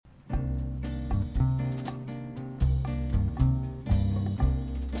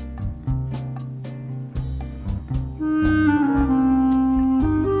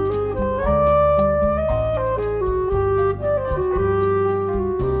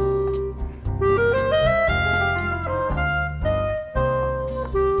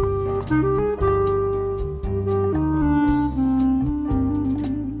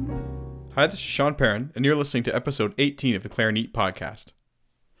Hi, this is Sean Perrin, and you're listening to episode 18 of the Clarineat Podcast.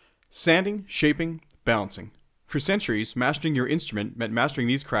 Sanding, shaping, balancing. For centuries, mastering your instrument meant mastering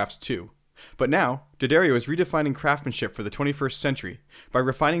these crafts too. But now, D'Addario is redefining craftsmanship for the 21st century by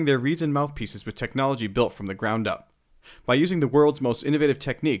refining their reeds and mouthpieces with technology built from the ground up. By using the world's most innovative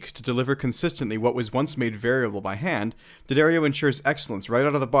techniques to deliver consistently what was once made variable by hand, D'Addario ensures excellence right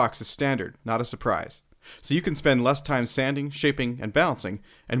out of the box as standard, not a surprise. So you can spend less time sanding, shaping, and balancing,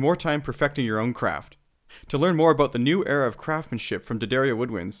 and more time perfecting your own craft. To learn more about the new era of craftsmanship from D'Addario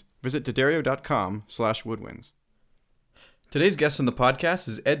Woodwinds, visit d'addario.com/woodwinds. Today's guest on the podcast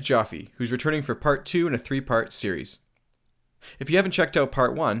is Ed Joffe, who's returning for part 2 in a 3-part series. If you haven't checked out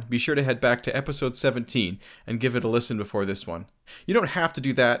part 1, be sure to head back to episode 17 and give it a listen before this one. You don't have to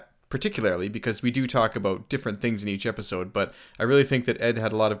do that particularly because we do talk about different things in each episode, but I really think that Ed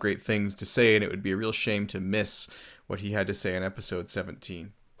had a lot of great things to say, and it would be a real shame to miss what he had to say in episode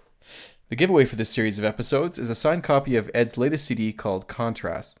 17. The giveaway for this series of episodes is a signed copy of Ed's latest CD called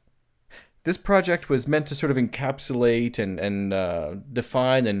Contrast. This project was meant to sort of encapsulate and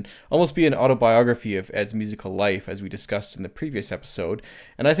define and almost be an autobiography of Ed's musical life, as we discussed in the previous episode.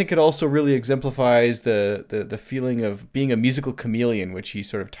 And I think it also really exemplifies the feeling of being a musical chameleon, which he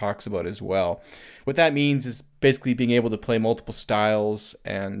sort of talks about as well. What that means is basically being able to play multiple styles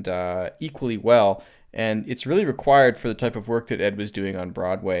and equally well. And it's really required for the type of work that Ed was doing on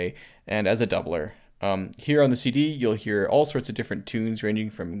Broadway and as a doubler. Here on the CD, you'll hear all sorts of different tunes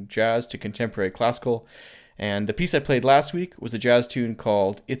ranging from jazz to contemporary classical. And the piece I played last week was a jazz tune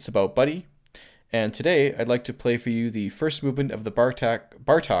called It's About Buddy. And today, I'd like to play for you the first movement of the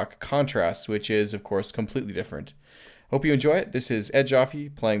Bartók Contrast, which is, of course, completely different. Hope you enjoy it. This is Ed Joffe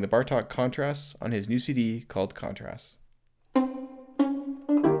playing the Bartók Contrasts on his new CD called Contrasts.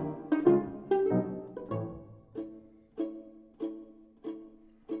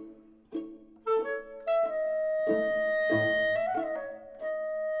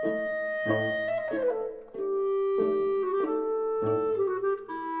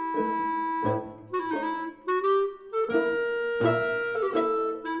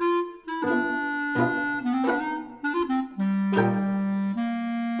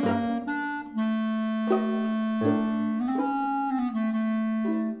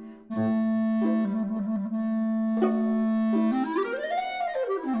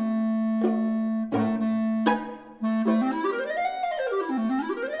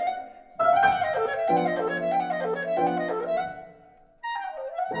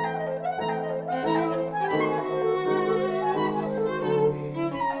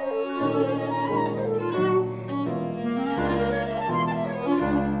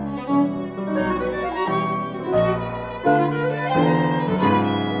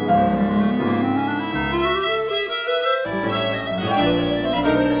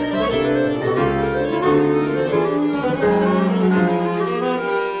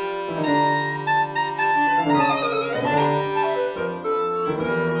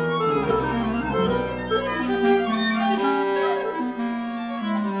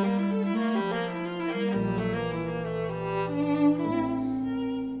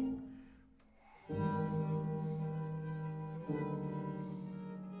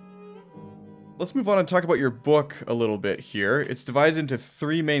 Let's move on and talk about your book a little bit here. It's divided into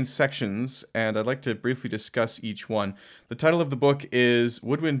 3 main sections, and I'd like to briefly discuss each one. The title of the book is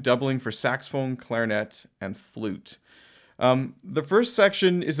Woodwind Doubling for Saxophone, Clarinet, and Flute. The first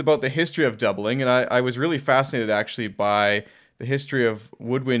section is about the history of doubling, and I was really fascinated actually by the history of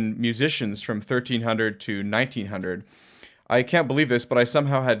woodwind musicians from 1300 to 1900. I can't believe this, but I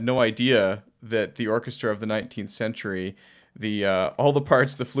somehow had no idea that the orchestra of the 19th century, all the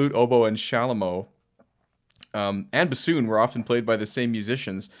parts, the flute, oboe, and chalumeau, and bassoon were often played by the same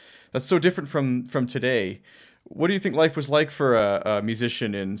musicians. That's so different from today. What do you think life was like for a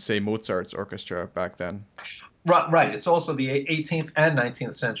musician in, say, Mozart's orchestra back then? Right. It's also the 18th and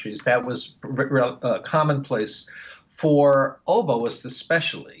 19th centuries. That was commonplace for oboists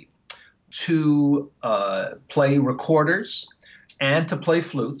especially to play recorders and to play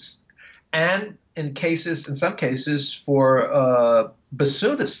flutes, and in some cases for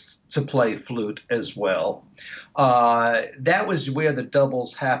bassoonists to play flute as well. That was where the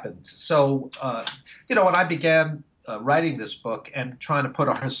doubles happened. So, when I began writing this book and trying to put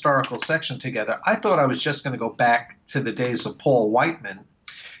a historical section together, I thought I was just going to go back to the days of Paul Whiteman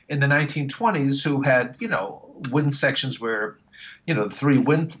in the 1920s, who had, wind sections where, the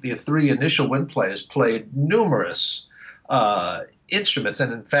 3 initial wind players played numerous instruments.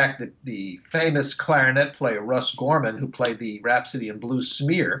 And in fact, the famous clarinet player, Russ Gorman, who played the Rhapsody in Blue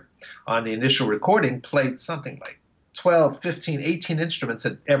Smear on the initial recording, played something like 12, 15, 18 instruments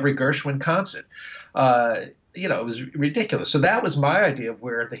at every Gershwin concert. It was ridiculous. So that was my idea of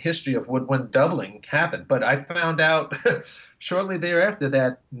where the history of woodwind doubling happened. But I found out shortly thereafter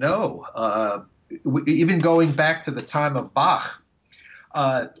that no, even going back to the time of Bach,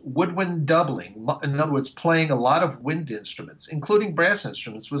 woodwind doubling, in other words, playing a lot of wind instruments, including brass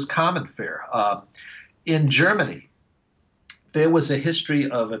instruments, was common fare. In Germany, there was a history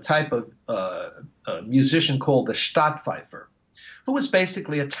of a type of musician called the Stadtpfeifer, who was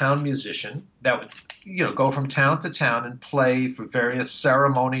basically a town musician that would, go from town to town and play for various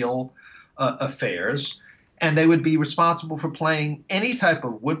ceremonial affairs, and they would be responsible for playing any type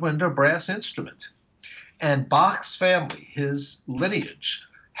of woodwind or brass instrument. And Bach's family, his lineage,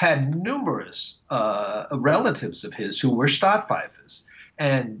 had numerous relatives of his who were Stadtpfeifers,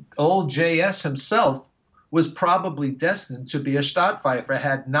 and old J.S. himself was probably destined to be a Stadtpfeifer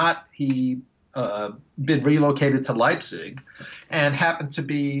had not he been relocated to Leipzig and happened to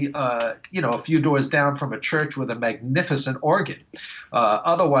be, a few doors down from a church with a magnificent organ.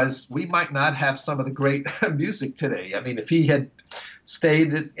 Otherwise, we might not have some of the great music today. I mean, if he had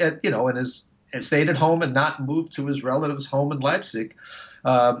stayed stayed at home and not moved to his relative's home in Leipzig,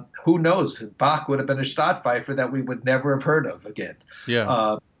 who knows? Bach would have been a Stadtpfeifer that we would never have heard of again.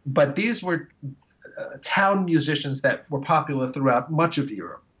 Yeah. But these were town musicians that were popular throughout much of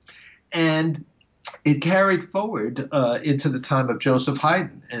Europe. And it carried forward into the time of Joseph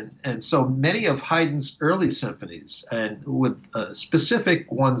Haydn. And so many of Haydn's early symphonies, and with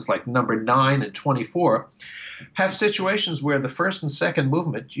specific ones like number 9 and 24, have situations where the first and second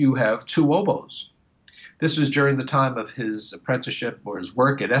movement you have two oboes. This was during the time of his apprenticeship or his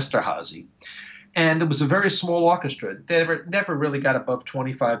work at Esterhazy. And it was a very small orchestra. They never really got above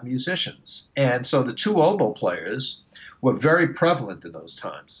 25 musicians. And so the two oboe players were very prevalent in those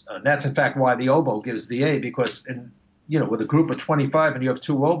times. And that's, in fact, why the oboe gives the A, because, with a group of 25 and you have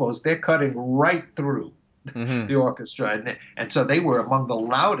two oboes, they're cutting right through the orchestra. And so they were among the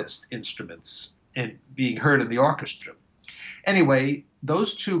loudest instruments in being heard in the orchestra. Anyway,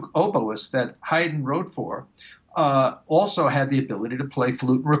 those two oboists that Haydn wrote for also had the ability to play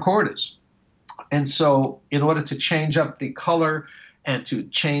flute and recorders. And so in order to change up the color and to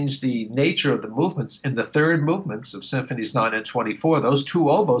change the nature of the movements, in the third movements of Symphonies 9 and 24, those two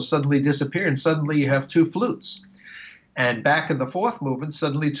oboes suddenly disappear, and suddenly you have two flutes. And back in the fourth movement,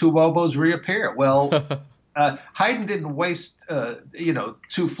 suddenly two oboes reappear. Well, Haydn didn't waste,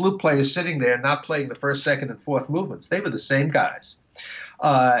 two flute players sitting there not playing the first, second, and fourth movements. They were the same guys.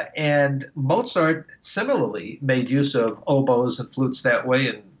 And Mozart similarly made use of oboes and flutes that way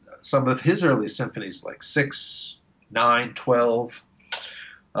in some of his early symphonies, like 6, 9, 12,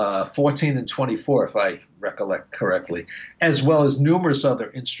 14, and 24, if I recollect correctly, as well as numerous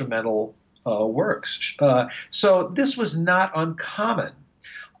other instrumental works. So this was not uncommon.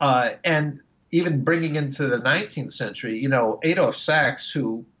 And even bringing into the 19th century, Adolphe Sax,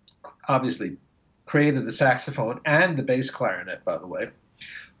 who obviously created the saxophone and the bass clarinet, by the way,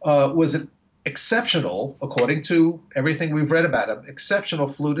 was an exceptional, according to everything we've read about him, exceptional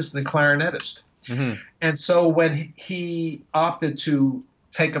flutist and clarinetist. And so when he opted to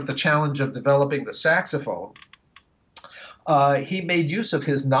take up the challenge of developing the saxophone, he made use of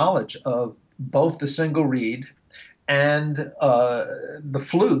his knowledge of both the single reed and the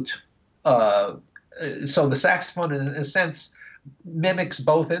flute. So the saxophone, in a sense, mimics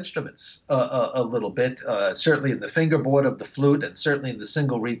both instruments a little bit, certainly in the fingerboard of the flute and certainly in the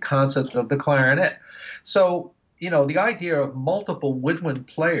single reed concept of the clarinet. So, the idea of multiple woodwind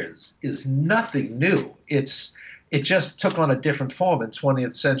players is nothing new. It just took on a different form in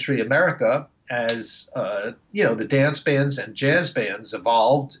 20th century America as, the dance bands and jazz bands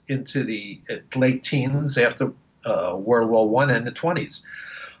evolved into the late teens after World War I and the 20s.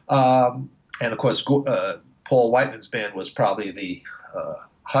 And of course, Paul Whiteman's band was probably the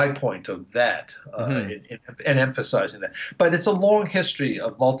high point of that, in emphasizing that. But it's a long history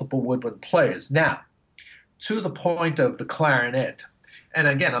of multiple woodwind players. Now, to the point of the clarinet, and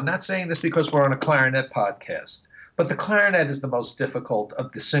again, I'm not saying this because we're on a clarinet podcast, but the clarinet is the most difficult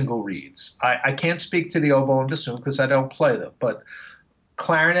of the single reeds. I can't speak to the oboe and bassoon because I don't play them, but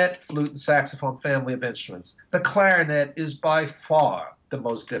clarinet, flute, and saxophone family of instruments, the clarinet is by far the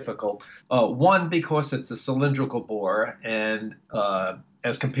most difficult. One, because it's a cylindrical bore, and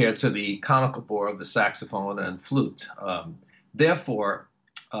as compared to the conical bore of the saxophone and flute. Therefore,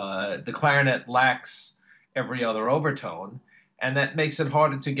 the clarinet lacks every other overtone, and that makes it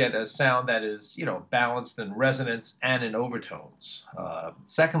harder to get a sound that is, balanced in resonance and in overtones.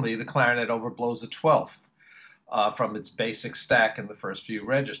 Secondly, the clarinet overblows a 12th from its basic stack in the first few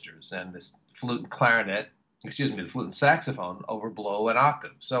registers, and this flute and clarinet the flute and saxophone overblow an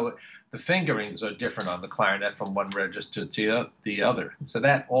octave. So the fingerings are different on the clarinet from one register to the other. So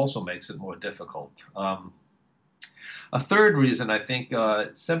that also makes it more difficult. A third reason, I think,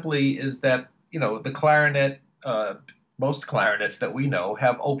 simply is that, the clarinet, most clarinets that we know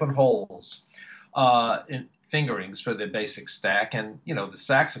have open holes in fingerings for the basic stack. And, the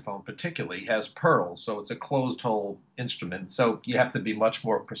saxophone particularly has pearls, so it's a closed hole instrument. So you have to be much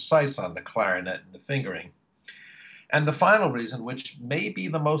more precise on the clarinet and the fingering. And the final reason, which may be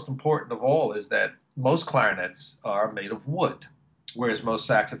the most important of all, is that most clarinets are made of wood, whereas most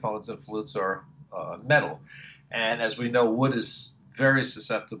saxophones and flutes are metal. And as we know, wood is very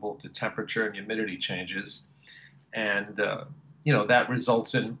susceptible to temperature and humidity changes. And, that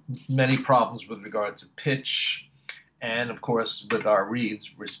results in many problems with regard to pitch and, of course, with our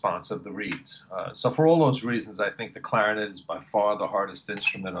reeds, response of the reeds. So for all those reasons, I think the clarinet is by far the hardest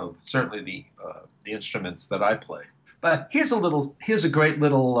instrument of certainly the instruments that I play. But here's a great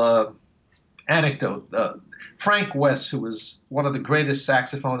little anecdote. Frank Wess, who was one of the greatest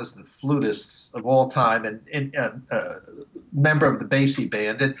saxophonists and flutists of all time, and member of the Basie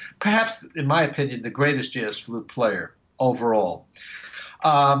band, and perhaps, in my opinion, the greatest jazz flute player overall.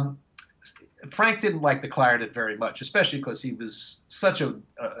 Frank didn't like the clarinet very much, especially because he was such a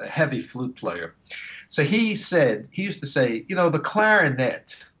heavy flute player. So he used to say, the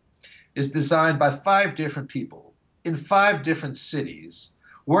clarinet is designed by 5 different people in 5 different cities,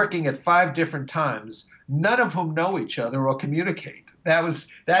 working at 5 different times, none of whom know each other or communicate.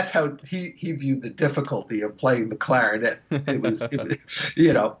 That's how he viewed the difficulty of playing the clarinet. It was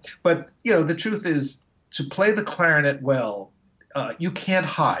But the truth is, to play the clarinet well, you can't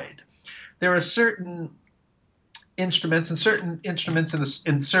hide. There are certain instruments in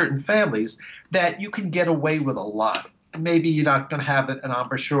certain families that you can get away with a lot. Maybe you're not going to have an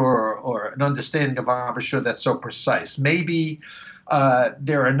embouchure or an understanding of embouchure that's so precise. Maybe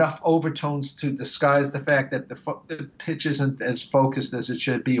there are enough overtones to disguise the fact that the pitch isn't as focused as it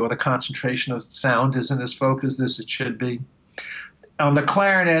should be, or the concentration of sound isn't as focused as it should be. On the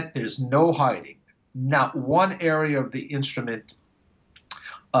clarinet, there's no hiding. Not one area of the instrument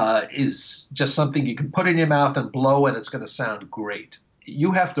is just something you can put in your mouth and blow, and it's going to sound great.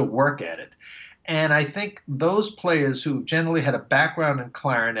 You have to work at it. And I think those players who generally had a background in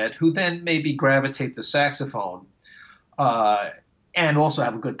clarinet, who then maybe gravitate to saxophone, and also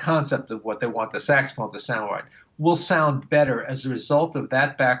have a good concept of what they want the saxophone to sound like, will sound better as a result of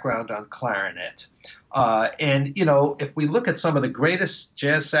that background on clarinet. And if we look at some of the greatest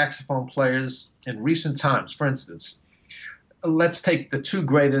jazz saxophone players in recent times, for instance, let's take the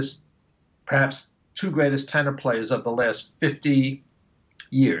perhaps two greatest tenor players of the last 50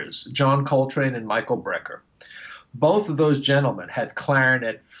 years, John Coltrane and Michael Brecker. Both of those gentlemen had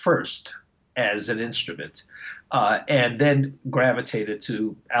clarinet first as an instrument, and then gravitated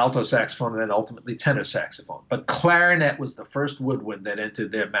to alto saxophone and then ultimately tenor saxophone. But clarinet was the first woodwind that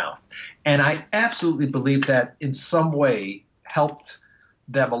entered their mouth. And I absolutely believe that in some way helped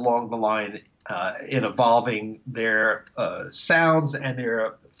them along the line in evolving their sounds and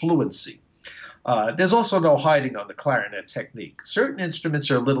their fluency. There's also no hiding on the clarinet technique. Certain instruments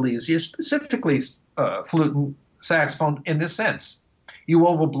are a little easier, specifically flute and saxophone in this sense. You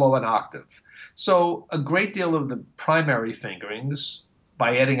overblow an octave. So a great deal of the primary fingerings,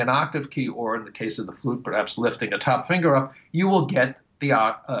 by adding an octave key, or in the case of the flute, perhaps lifting a top finger up, you will get the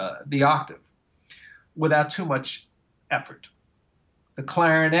octave without too much effort. The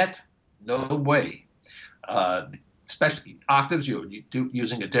clarinet, no way. Especially octaves, you do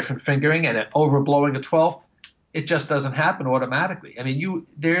using a different fingering, and overblowing a 12th, it just doesn't happen automatically. I mean,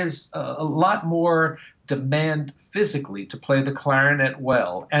 there's a lot more demand physically to play the clarinet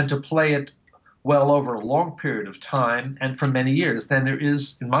well, and to play it well over a long period of time and for many years than there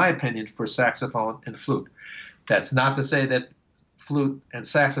is, in my opinion, for saxophone and flute. That's not to say that flute and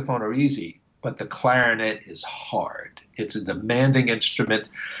saxophone are easy, but the clarinet is hard. It's a demanding instrument,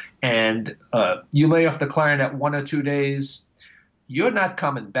 and you lay off the clarinet 1 or 2 days, you're not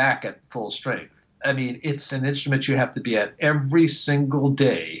coming back at full strength. I mean, it's an instrument you have to be at every single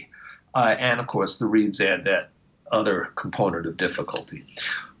day, and of course the reeds add that other component of difficulty.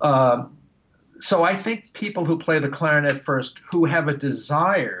 So I think people who play the clarinet first, who have a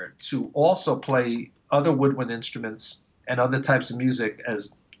desire to also play other woodwind instruments and other types of music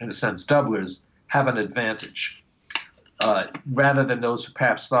as, in a sense, doublers, have an advantage, rather than those who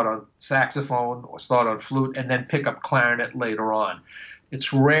perhaps start on saxophone or start on flute and then pick up clarinet later on.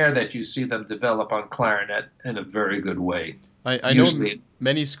 It's rare that you see them develop on clarinet in a very good way. I know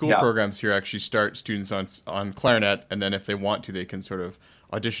Many school programs here actually start students on clarinet, and then if they want to, they can sort of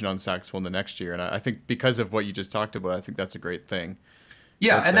audition on saxophone the next year. And I think because of what you just talked about, I think that's a great thing.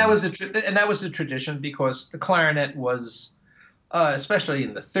 Yeah, and that was the tradition, because the clarinet was, especially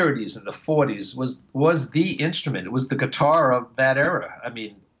in the 30s and the 40s, was the instrument. It was the guitar of that era. I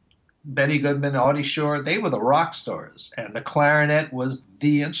mean, Benny Goodman, Artie Shaw, they were the rock stars, and the clarinet was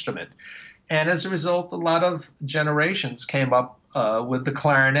the instrument. And as a result, a lot of generations came up with the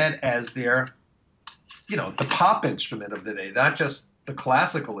clarinet as their, the pop instrument of the day, not just the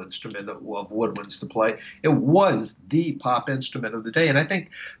classical instrument of woodwinds to play. It was the pop instrument of the day. And I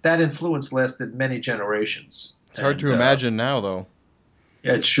think that influence lasted many generations. It's hard to imagine now, though.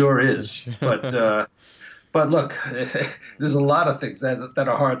 Yeah, it sure is. But look, there's a lot of things that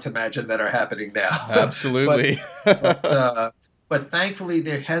are hard to imagine that are happening now. Absolutely. But thankfully,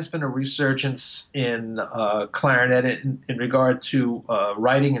 there has been a resurgence in clarinet in regard to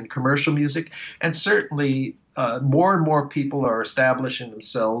writing and commercial music. And certainly, more and more people are establishing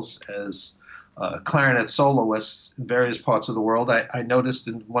themselves as clarinet soloists in various parts of the world. I noticed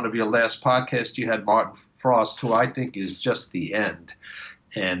in one of your last podcasts, you had Martin Fröst, who I think is just the end,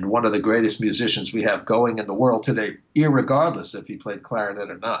 and one of the greatest musicians we have going in the world today, irregardless if he played clarinet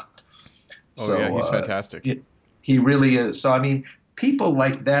or not. Yeah, he's fantastic. He really is. So, I mean, people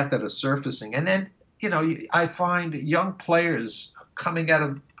like that are surfacing. And then, I find young players coming out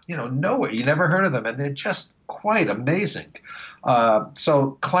of, nowhere. You never heard of them, and they're just quite amazing.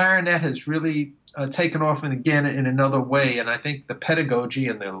 So clarinet has really taken off again in another way. And I think the pedagogy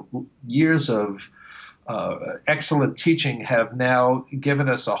and the years of excellent teaching have now given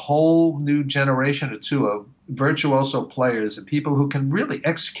us a whole new generation or two of virtuoso players and people who can really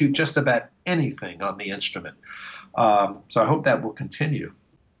execute just about anything on the instrument. So I hope that will continue.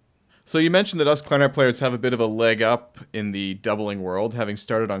 So you mentioned that us clarinet players have a bit of a leg up in the doubling world, having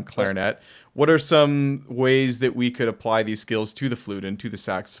started on clarinet. What are some ways that we could apply these skills to the flute and to the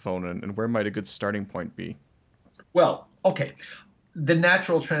saxophone, and where might a good starting point be? Well, okay. The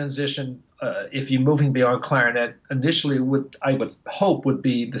natural transition, if you're moving beyond clarinet, initially I would hope would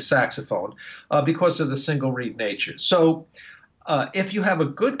be the saxophone, because of the single reed nature. So if you have a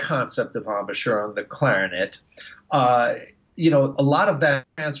good concept of embouchure on the clarinet, a lot of that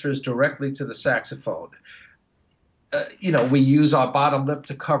transfers directly to the saxophone. We use our bottom lip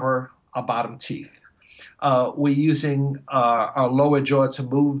to cover our bottom teeth. We're using our lower jaw to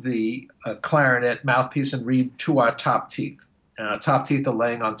move the clarinet mouthpiece and reed to our top teeth. And our top teeth are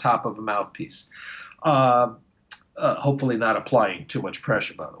laying on top of the mouthpiece, hopefully not applying too much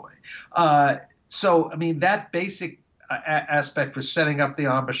pressure, by the way. So, I mean, that basic aspect for setting up the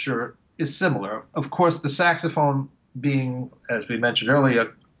embouchure is similar. Of course, the saxophone being, as we mentioned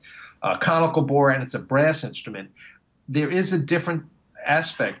earlier, a conical bore, and it's a brass instrument, there is a different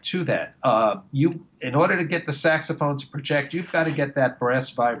aspect to that. In order to get the saxophone to project, you've got to get that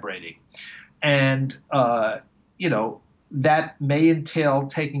brass vibrating. And, that may entail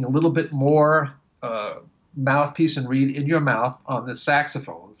taking a little bit more mouthpiece and reed in your mouth on the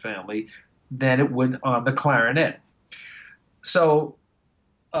saxophone family than it would on the clarinet. So,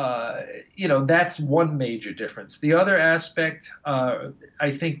 that's one major difference. The other aspect,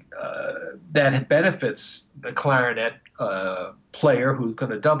 I think, that benefits the clarinet player who's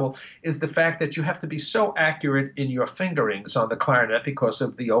going to double is the fact that you have to be so accurate in your fingerings on the clarinet because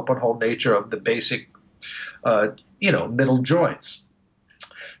of the open hole nature of the basic middle joints.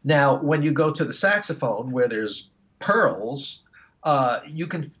 Now, when you go to the saxophone where there's pearls,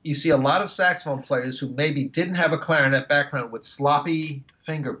 you see a lot of saxophone players who maybe didn't have a clarinet background with sloppy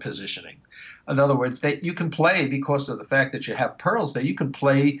finger positioning. In other words, that you can play because of the fact that you have pearls there. You can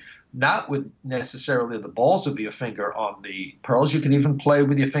play not with necessarily the balls of your finger on the pearls. You can even play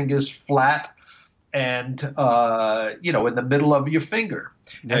with your fingers flat and in the middle of your finger.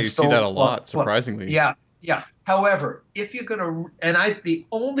 Yeah, you see that a lot, surprisingly. Yeah. However, if you're going to, the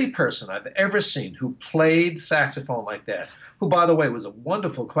only person I've ever seen who played saxophone like that, who, by the way, was a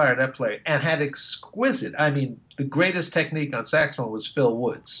wonderful clarinet player and had the greatest technique on saxophone was Phil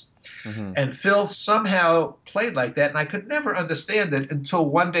Woods. Mm-hmm. And Phil somehow played like that, and I could never understand it until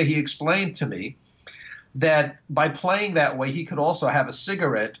one day he explained to me that by playing that way, he could also have a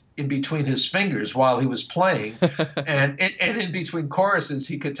cigarette in between his fingers while he was playing, and in between choruses,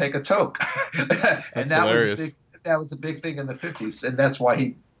 he could take a toke. And that hilarious. Was a big thing in the 50s, and that's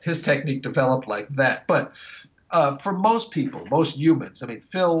why his technique developed like that. But for most people, most humans,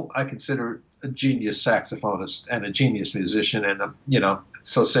 Phil, I consider a genius saxophonist and a genius musician, and it's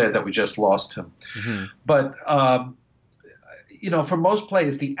so sad that we just lost him. Mm-hmm. But for most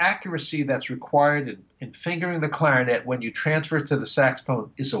players, the accuracy that's required in fingering the clarinet when you transfer it to the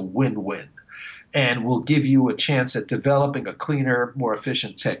saxophone is a win-win, and will give you a chance at developing a cleaner, more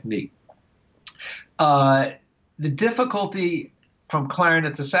efficient technique. The difficulty from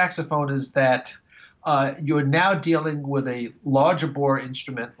clarinet to saxophone is that you're now dealing with a larger bore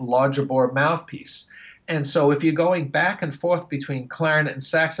instrument, larger bore mouthpiece. And so if you're going back and forth between clarinet and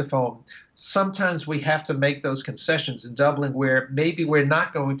saxophone, sometimes we have to make those concessions in doubling where maybe we're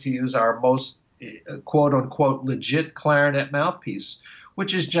not going to use our most quote-unquote legit clarinet mouthpiece,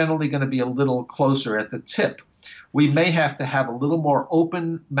 which is generally going to be a little closer at the tip. We may have to have a little more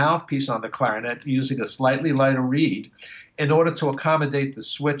open mouthpiece on the clarinet using a slightly lighter reed in order to accommodate the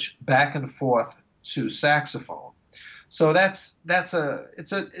switch back and forth to saxophone. So it's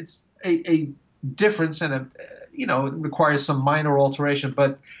a difference, and it requires some minor alteration,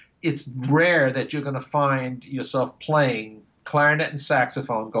 but it's rare that you're going to find yourself playing clarinet and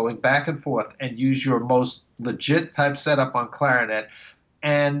saxophone going back and forth and use your most legit type setup on clarinet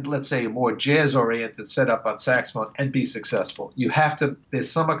and, let's say, a more jazz-oriented setup on saxophone and be successful.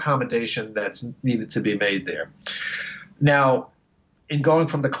 There's some accommodation that's needed to be made there. Now, in going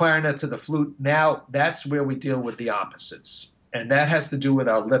from the clarinet to the flute, now that's where we deal with the opposites. And that has to do with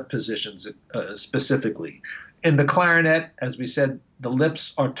our lip positions specifically. In the clarinet, as we said, the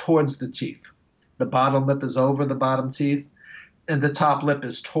lips are towards the teeth. The bottom lip is over the bottom teeth, and the top lip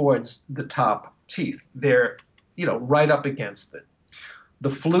is towards the top teeth. They're, right up against it. The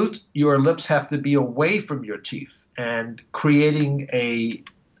flute, your lips have to be away from your teeth and creating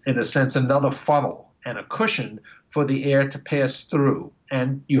in a sense, another funnel and a cushion for the air to pass through.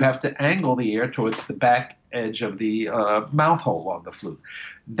 And you have to angle the air towards the back edge of the mouth hole on the flute.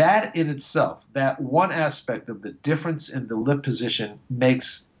 That in itself, that one aspect of the difference in the lip position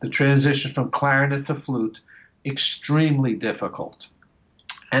makes the transition from clarinet to flute extremely difficult.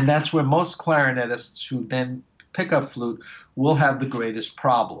 And that's where most clarinetists who then pick up flute will have the greatest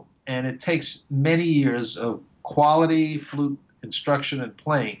problem. And it takes many years of quality flute instruction and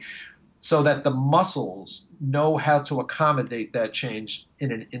playing so that the muscles know how to accommodate that change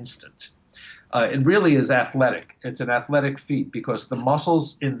in an instant. It really is athletic. It's an athletic feat because the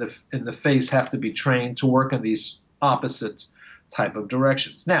muscles in the face have to be trained to work in these opposite type of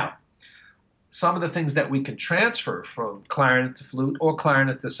directions. Now, some of the things that we can transfer from clarinet to flute or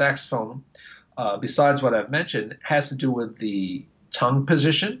clarinet to saxophone, besides what I've mentioned, has to do with the tongue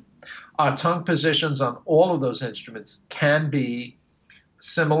position. Our tongue positions on all of those instruments can be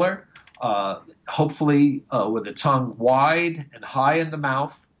similar, hopefully with the tongue wide and high in the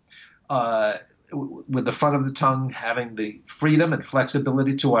mouth, with the front of the tongue having the freedom and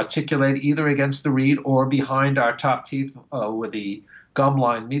flexibility to articulate either against the reed or behind our top teeth where the gum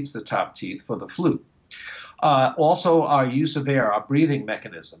line meets the top teeth for the flute. Also, our use of air, our breathing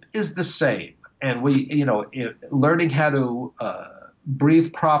mechanism, is the same. And learning how to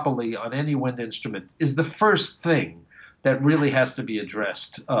breathe properly on any wind instrument is the first thing that really has to be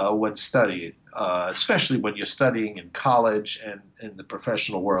addressed when studying, especially when you're studying in college and in the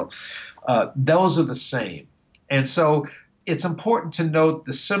professional world. Those are the same. And so it's important to note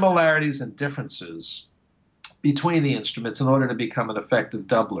the similarities and differences between the instruments in order to become an effective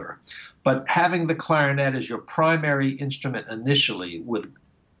doubler. But having the clarinet as your primary instrument initially with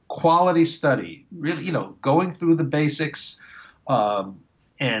quality study, really, going through the basics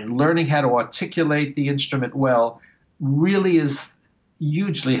and learning how to articulate the instrument well really is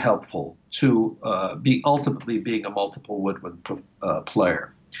hugely helpful to ultimately being a multiple woodwind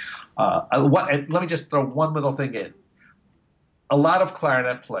player. Let me just throw one little thing in. A lot of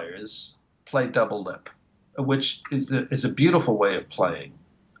clarinet players play double lip, which is a beautiful way of playing.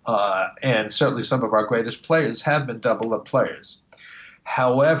 And certainly some of our greatest players have been double lip players.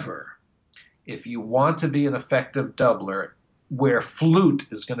 However, if you want to be an effective doubler, where flute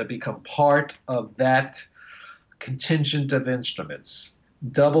is going to become part of that contingent of instruments,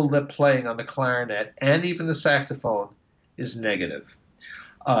 double lip playing on the clarinet and even the saxophone is negative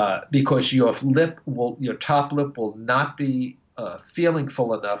because your top lip will not be feeling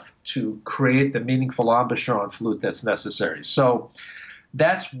full enough to create the meaningful embouchure on flute that's necessary. So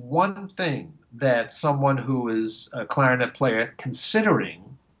that's one thing that someone who is a clarinet player considering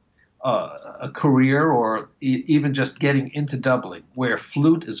a career or even just getting into doubling, where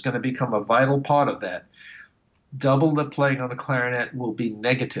flute is going to become a vital part of that, double lip playing on the clarinet will be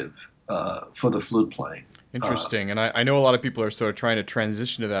negative for the flute playing. Interesting. And I know a lot of people are sort of trying to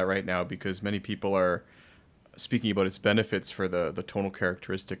transition to that right now because many people are speaking about its benefits for the tonal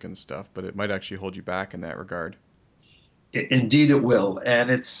characteristic and stuff, but it might actually hold you back in that regard. Indeed, it will. And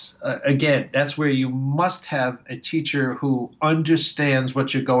it's, again, that's where you must have a teacher who understands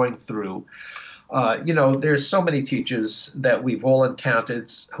what you're going through. There's so many teachers that we've all encountered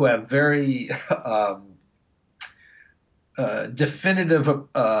who have very definitive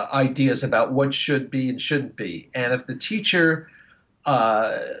ideas about what should be and shouldn't be. And if the teacher,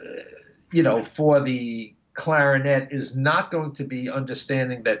 for the clarinet is not going to be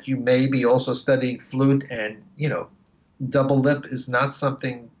understanding that you may be also studying flute, and, double lip is not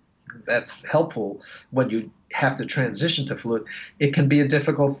something that's helpful when you have to transition to flute, it can be a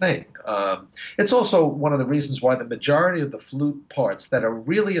difficult thing. It's also one of the reasons why the majority of the flute parts that are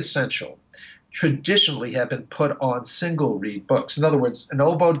really essential traditionally have been put on single reed books. In other words, an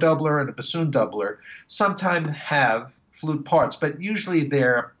oboe doubler and a bassoon doubler sometimes have flute parts, but usually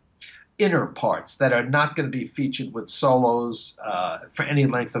they're inner parts that are not going to be featured with solos for any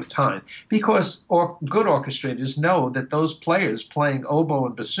length of time, because good orchestrators know that those players playing oboe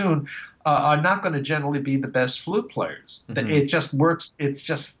and bassoon are not going to generally be the best flute players. Mm-hmm. It just works. It's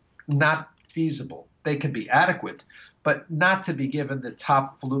just not feasible. They can be adequate, but not to be given the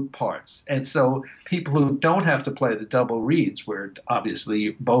top flute parts. And so people who don't have to play the double reeds, where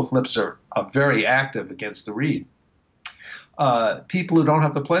obviously both lips are very active against the reed, people who don't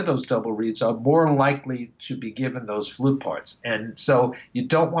have to play those double reeds are more likely to be given those flute parts. And so you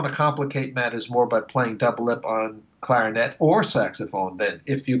don't want to complicate matters more by playing double lip on clarinet or saxophone than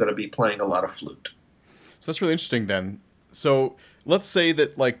if you're going to be playing a lot of flute. So that's really interesting then. So let's say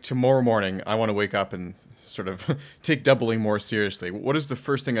that, like, tomorrow morning I want to wake up and sort of take doubling more seriously. What is the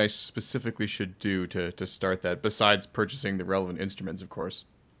first thing I specifically should do to start that, besides purchasing the relevant instruments, of course?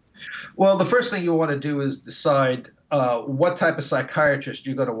 Well, the first thing you want to do is decide what type of psychiatrist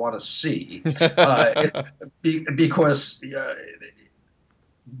you're going to want to see, because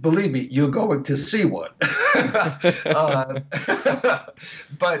believe me, you're going to see one.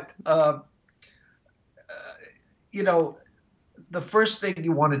 But the first thing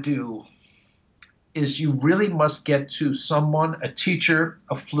you want to do is you really must get to someone, a teacher,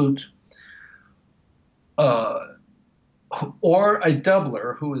 a flute, or a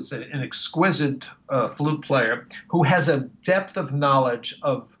doubler who is an exquisite flute player who has a depth of knowledge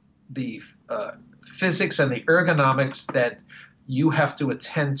of the physics and the ergonomics that you have to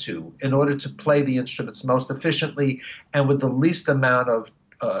attend to in order to play the instruments most efficiently and with the least amount of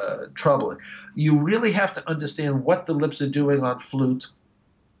trouble. You really have to understand what the lips are doing on flute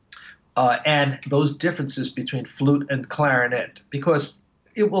and those differences between flute and clarinet, because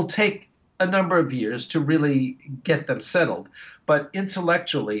it will take a number of years to really get them settled. But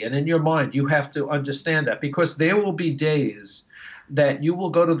intellectually and in your mind, you have to understand that, because there will be days that you will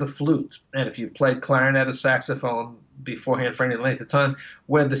go to the flute, and if you've played clarinet or saxophone beforehand for any length of time,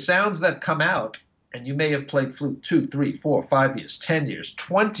 where the sounds that come out, and you may have played flute 2, 3, 4, 5 years, 10 years,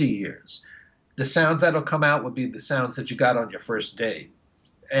 20 years, the sounds that will come out will be the sounds that you got on your first day.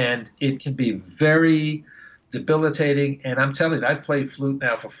 And it can be very debilitating. And I'm telling you, I've played flute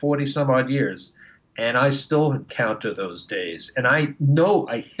now for 40 some odd years, and I still encounter those days. And I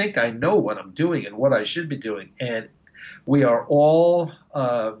think I know what I'm doing and what I should be doing. And we are all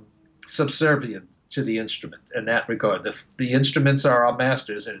subservient to the instrument in that regard. The instruments are our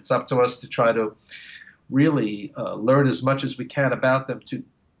masters, and it's up to us to try to really learn as much as we can about them to,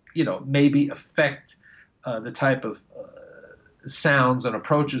 maybe affect the type of sounds and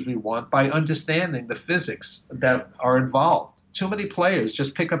approaches we want by understanding the physics that are involved. Too many players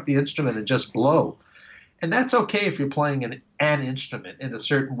just pick up the instrument and just blow. And that's okay if you're playing an instrument in a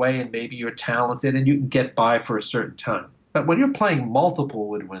certain way and maybe you're talented and you can get by for a certain time. But when you're playing multiple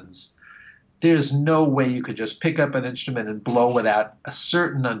woodwinds, there's no way you could just pick up an instrument and blow without a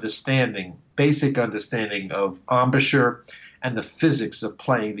certain understanding, basic understanding of embouchure and the physics of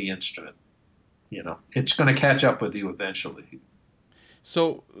playing the instrument. It's going to catch up with you eventually.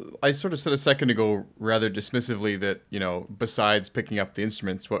 So I sort of said a second ago rather dismissively that, besides picking up the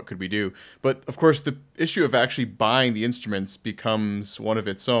instruments, what could we do? But of course, the issue of actually buying the instruments becomes one of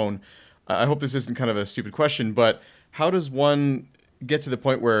its own. I hope this isn't kind of a stupid question, but how does one get to the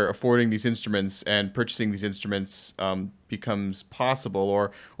point where affording these instruments and purchasing these instruments becomes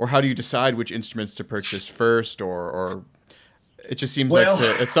possible? Or how do you decide which instruments to purchase first? Or it just seems like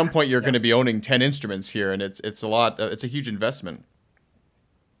at some point you're going to be owning 10 instruments here, and it's a lot. It's a huge investment.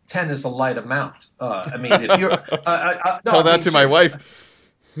 10 is a light amount. If you're tell that to my wife.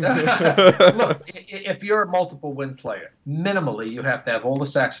 Look, if you're a multiple wind player, minimally you have to have all the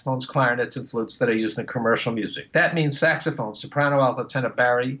saxophones, clarinets, and flutes that are used in commercial music. That means saxophones, soprano, alto, tenor,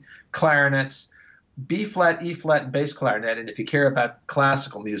 bari, clarinets, B flat, E flat, and bass clarinet. And if you care about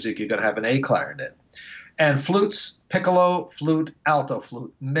classical music, you're going to have an A clarinet. And flutes, piccolo, flute, alto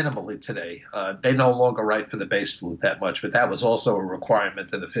flute, minimally today. They no longer write for the bass flute that much, but that was also a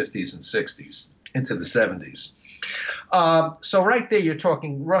requirement in the 50s and 60s into the 70s. So right there, you're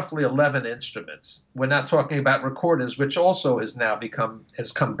talking roughly 11 instruments. We're not talking about recorders, which also has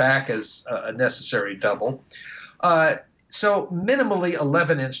come back as a necessary double. So minimally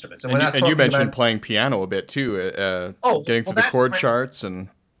 11 instruments. And you mentioned playing piano a bit too, getting through the chord charts.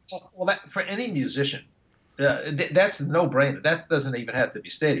 Well, for any musician, that's a no-brainer. That doesn't even have to be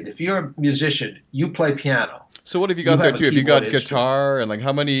stated. If you're a musician, you play piano. So what have you got there too? Have you got guitar and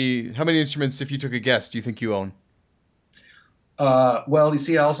how many instruments, if you took a guess, do you think you own? Well, you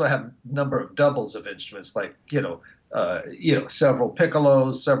see, I also have a number of doubles of instruments, like several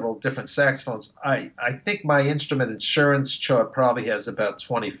piccolos, several different saxophones. I think my instrument insurance chart probably has about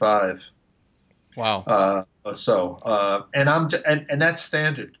 25. Wow. And that's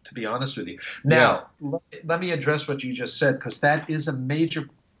standard, to be honest with you. Now, let me address what you just said, because that is a major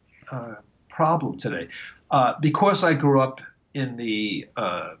problem today. Because I grew up in the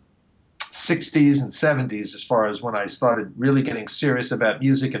 60s and 70s, as far as when I started really getting serious about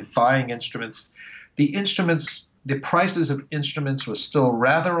music and buying instruments, the prices of instruments were still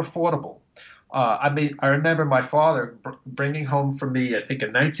rather affordable. I remember my father bringing home for me, I think in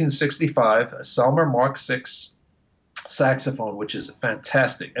 1965, a Selmer Mark VI saxophone, which is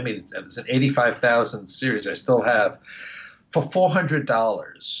fantastic. It was an 85,000 series I still have, for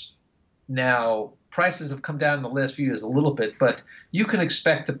 $400. Now, prices have come down in the last few years a little bit, but you can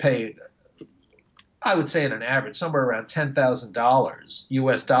expect to pay, I would say, at an average, somewhere around $10,000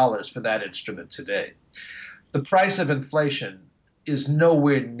 US dollars for that instrument today. The price of inflation is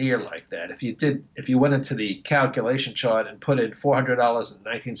nowhere near like that. If you went into the calculation chart and put in $400 in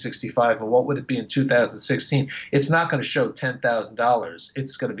 1965, and what would it be in 2016? It's not going to show $10,000.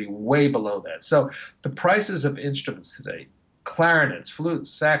 It's going to be way below that. So the prices of instruments today, clarinets, flutes,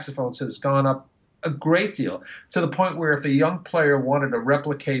 saxophones, has gone up a great deal, to the point where if a young player wanted to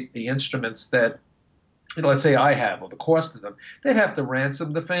replicate the instruments that, let's say, I have, or the cost of them, they'd have to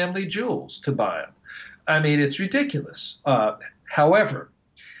ransom the family jewels to buy them. It's ridiculous. However,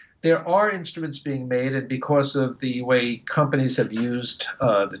 there are instruments being made, and because of the way companies have used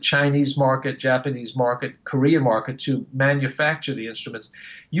the Chinese market, Japanese market, Korean market to manufacture the instruments,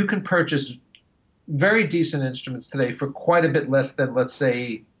 you can purchase very decent instruments today for quite a bit less than, let's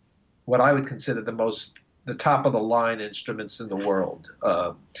say, what I would consider the top of the line instruments in the world.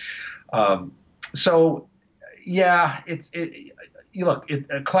 A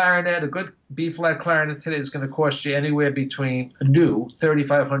clarinet, a good B-flat clarinet today is going to cost you anywhere between a new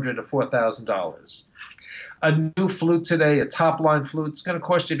 $3,500 to $4,000. A new flute today, a top-line flute, is going to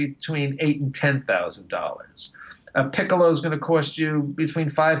cost you between $8,000 and $10,000. A piccolo is going to cost you between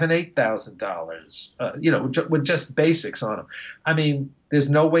 $5,000 and $8,000. With just basics on them. There's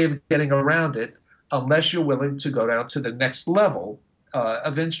no way of getting around it unless you're willing to go down to the next level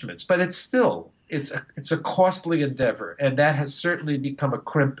of instruments. But it's still. It's a costly endeavor, and that has certainly become a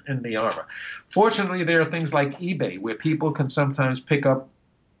crimp in the armor. Fortunately, there are things like eBay, where people can sometimes pick up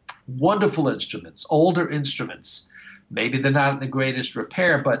wonderful instruments, older instruments. Maybe they're not in the greatest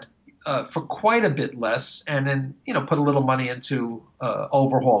repair, but for quite a bit less, and then put a little money into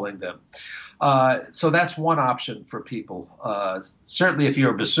overhauling them. So that's one option for people. Certainly, if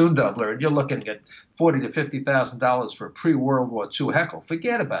you're a bassoon doubler and you're looking at $40,000 to $50,000 for a pre-World War II Heckel,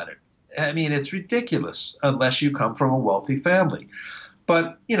 forget about it. It's ridiculous unless you come from a wealthy family.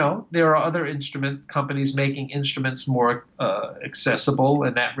 But, there are other instrument companies making instruments more accessible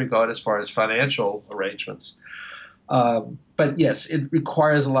in that regard as far as financial arrangements. But, yes, it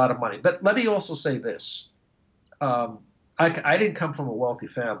requires a lot of money. But let me also say this. I didn't come from a wealthy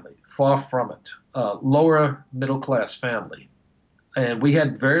family, far from it. Lower middle-class family. And we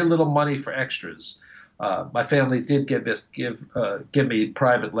had very little money for extras. My family did give me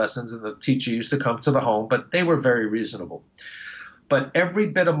private lessons, and the teacher used to come to the home, but they were very reasonable. But every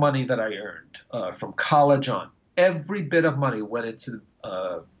bit of money that I earned from college on, every bit of money went into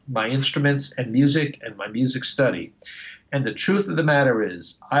my instruments and music and my music study. And the truth of the matter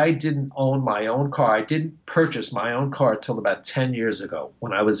is, I didn't own my own car. I didn't purchase my own car till about 10 years ago,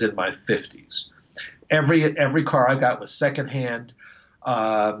 when I was in my 50s. Every car I got was secondhand.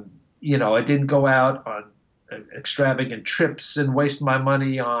 I didn't go out on extravagant trips and waste my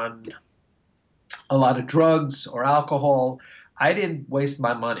money on a lot of drugs or alcohol. I didn't waste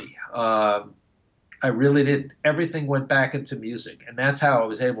my money. I really didn't. Everything went back into music, and that's how I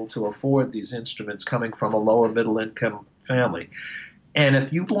was able to afford these instruments coming from a lower middle income family. And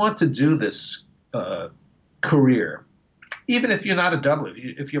if you want to do this career, even if you're not a doubler,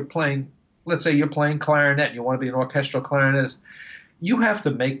 if you're playing let's say you're playing clarinet, you want to be an orchestral clarinetist, you have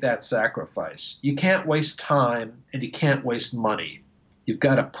to make that sacrifice. You can't waste time and you can't waste money. You've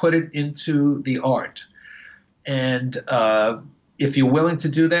got to put it into the art. And if you're willing to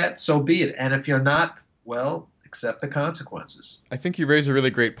do that, so be it. And if you're not, well, accept the consequences. I think you raise a really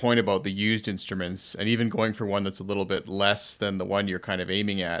great point about the used instruments, and even going for one that's a little bit less than the one you're kind of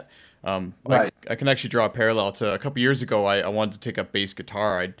aiming at. Right. I can actually draw a parallel to a couple years ago. I wanted to take up bass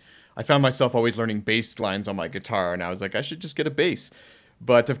guitar. I found myself always learning bass lines on my guitar, and I was like, I should just get a bass.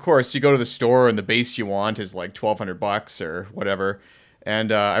 But of course, you go to the store and the bass you want is like $1,200 or whatever.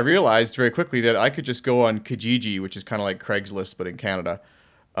 And I realized very quickly that I could just go on Kijiji, which is kind of like Craigslist, but in Canada.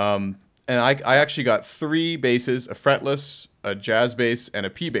 And I actually got 3 basses, a fretless, a jazz bass, and a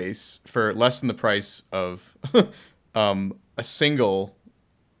P bass for less than the price of a single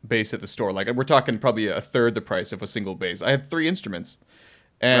bass at the store. Like, we're talking probably a third the price of a single bass. I had 3 instruments.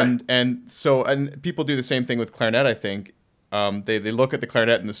 And so people do the same thing with clarinet, I think. They look at the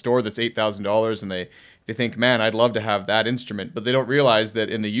clarinet in the store that's $8,000 and they think, man, I'd love to have that instrument, but they don't realize that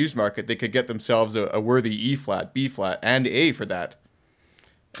in the used market they could get themselves a worthy E flat, B flat, and A for that,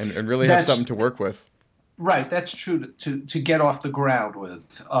 and really have something to work with. Right, that's true to get off the ground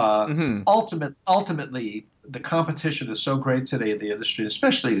with. Ultimately, the competition is so great today in the industry,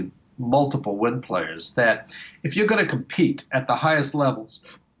 especially multiple wind players, that if you're going to compete at the highest levels,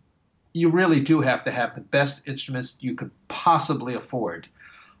 you really do have to have the best instruments you could possibly afford.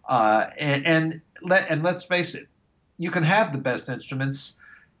 And let's face it, you can have the best instruments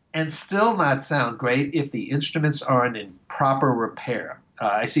and still not sound great if the instruments aren't in proper repair.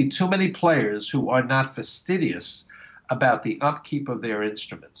 I see too many players who are not fastidious about the upkeep of their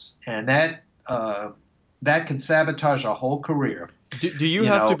instruments, and that can sabotage a whole career. Do you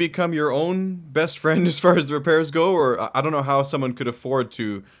have to become your own best friend as far as the repairs go? Or I don't know how someone could afford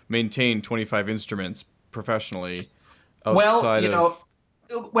to maintain 25 instruments professionally outside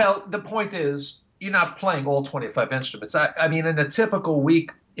Well, the point is, you're not playing all 25 instruments. I mean, in a typical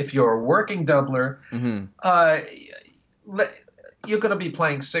week, if you're a working doubler, you're going to be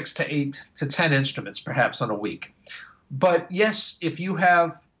playing 6 to 8 to 10 instruments perhaps on a week. But yes, if you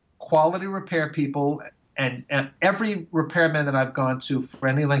have quality repair people, and every repairman that I've gone to for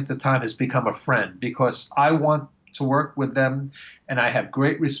any length of time has become a friend, because I want to work with them, and I have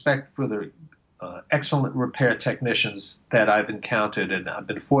great respect for the excellent repair technicians that I've encountered, and I've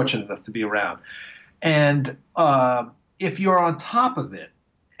been fortunate enough to be around. And if you're on top of it,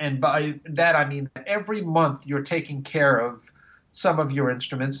 and by that I mean that every month you're taking care of some of your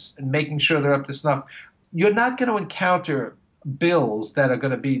instruments and making sure they're up to snuff, you're not going to encounter bills that are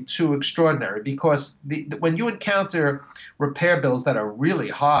going to be too extraordinary, because when you encounter repair bills that are really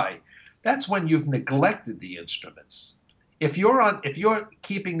high, that's when you've neglected the instruments. If you're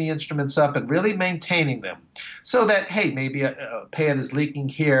keeping the instruments up and really maintaining them, so that, hey, maybe a pad is leaking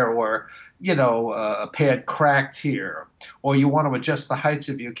here, or a pad cracked here, or you want to adjust the heights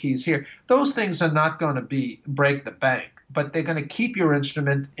of your keys here, those things are not going to break the bank, but they're going to keep your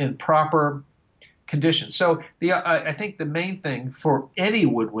instrument in proper condition. So I think the main thing for any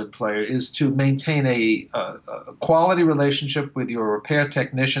woodwind player is to maintain a quality relationship with your repair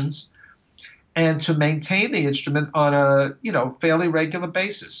technicians, and to maintain the instrument on a fairly regular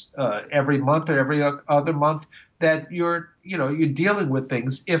basis, every month or every other month, that you're dealing with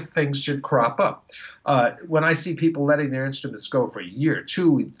things if things should crop up. When I see people letting their instruments go for a year,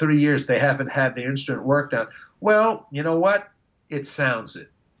 2, 3 years, they haven't had their instrument worked on. Well, you know what? It sounds it.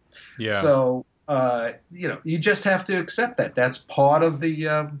 Yeah. So you just have to accept that. That's part of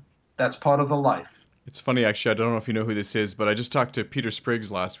the life. It's funny, actually. I don't know if you know who this is, but I just talked to Peter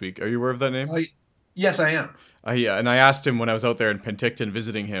Spriggs last week. Are you aware of that name? Yes, I am. And I asked him when I was out there in Penticton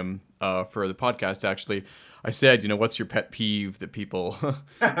visiting him for the podcast, actually. I said, what's your pet peeve that people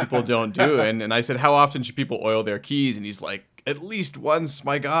don't do? And I said, how often should people oil their keys? And he's like, at least once.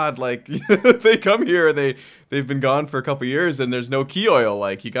 My God, like they come here, they've been gone for a couple of years, and there's no key oil.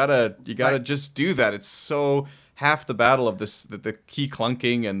 Like you gotta right. Just do that. It's so half the battle of this, the key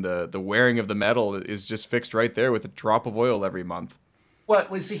clunking and the wearing of the metal is just fixed right there with a drop of oil every month. Well,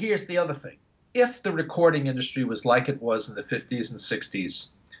 see, here's the other thing. If the recording industry was like it was in the 50s and 60s,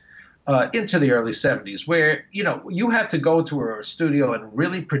 into the early 70s, where you had to go to a studio and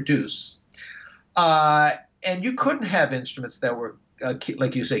really produce, and you couldn't have instruments that were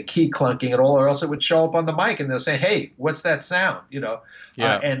like you say, key clunking at all, or else it would show up on the mic and they'll say, "Hey, what's that sound?" Yeah.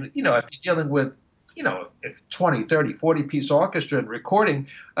 And if you're dealing with if 20, 30, 40 piece orchestra and recording,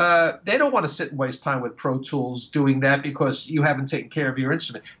 they don't want to sit and waste time with Pro Tools doing that, because you haven't taken care of your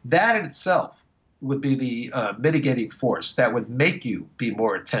instrument. That in itself would be the mitigating force that would make you be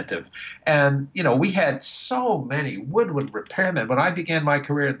more attentive. And, we had so many woodwind repairmen. When I began my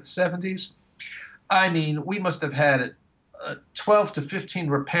career in the 70s, I mean, we must have had 12 to 15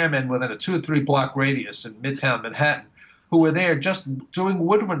 repairmen within a 2 or 3 block radius in Midtown Manhattan who were there just doing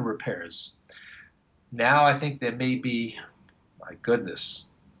woodwind repairs. Now I think there may be, my goodness,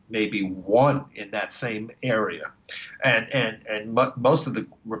 maybe one in that same area. And most of the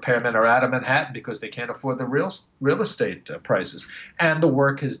repairmen are out of Manhattan because they can't afford the real estate prices. And the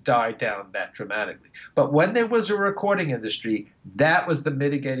work has died down that dramatically. But when there was a recording industry, that was the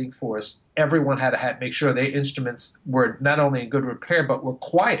mitigating force. Everyone had to make sure their instruments were not only in good repair, but were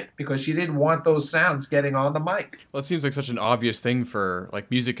quiet, because you didn't want those sounds getting on the mic. Well, it seems like such an obvious thing for,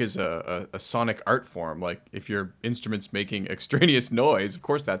 like, music is a sonic art form. Like, if your instrument's making extraneous noise, of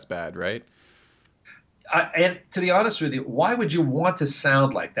course that's bad, right? And to be honest with you, why would you want to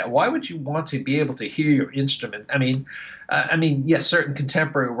sound like that? Why would you want to be able to hear your instrument? I mean, yes, certain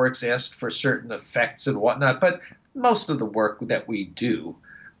contemporary works ask for certain effects and whatnot, but most of the work that we do,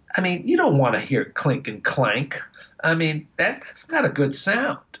 I mean, you don't want to hear clink and clank. I mean, that's not a good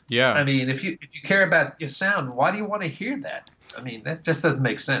sound. Yeah. I mean, if you care about your sound, why do you want to hear that? I mean, that just doesn't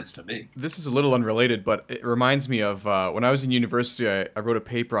make sense to me. This is a little unrelated, but it reminds me of when I was in university, I wrote a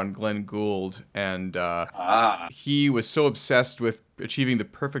paper on Glenn Gould, and he was so obsessed with achieving the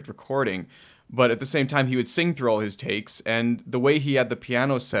perfect recording, but at the same time, he would sing through all his takes, and the way he had the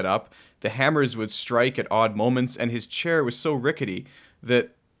piano set up, the hammers would strike at odd moments, and his chair was so rickety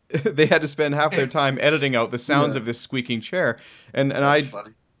that they had to spend half their time editing out the sounds of this squeaking chair, and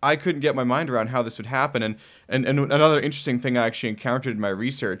I couldn't get my mind around how this would happen. And another interesting thing I actually encountered in my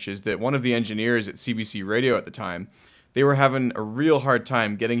research is that one of the engineers at CBC Radio at the time, they were having a real hard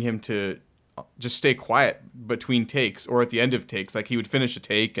time getting him to just stay quiet between takes or at the end of takes. Like, he would finish a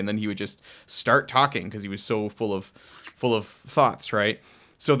take and then he would just start talking because he was so full of thoughts, right?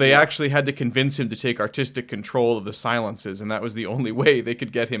 So they actually had to convince him to take artistic control of the silences, and that was the only way they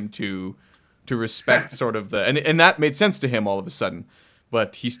could get him to respect sort of and that made sense to him all of a sudden.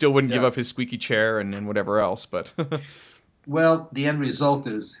 But he still wouldn't give up his squeaky chair and whatever else. But well, the end result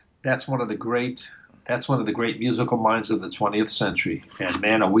is that's one of the great musical minds of the 20th century. And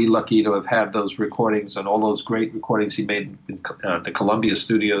man, are we lucky to have had those recordings and all those great recordings he made in the Columbia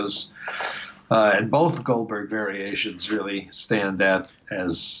studios. And both Goldberg variations really stand out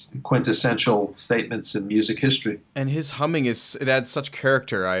as quintessential statements in music history. And his humming it adds such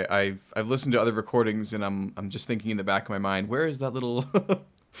character. I've listened to other recordings, and I'm just thinking in the back of my mind, where is that little tune?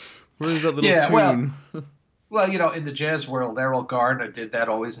 Well, in the jazz world, Errol Garner did that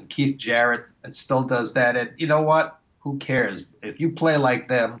always, and Keith Jarrett still does that. And you know what? Who cares? If you play like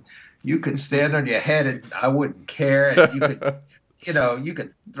them, you could stand on your head, and I wouldn't care. And you could. You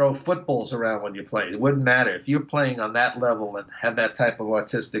could throw footballs around when you play. It wouldn't matter. If you're playing on that level and have that type of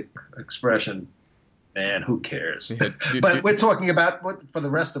artistic expression, man, who cares? But we're talking about for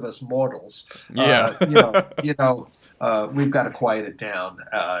the rest of us mortals. Yeah. We've got to quiet it down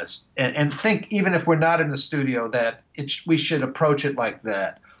and think, even if we're not in the studio, that we should approach it like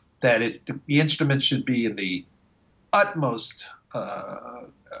that. That the instrument should be in the utmost.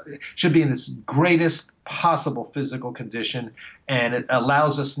 Should be in its greatest possible physical condition, and it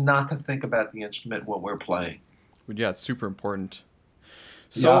allows us not to think about the instrument when we're playing. Yeah, it's super important.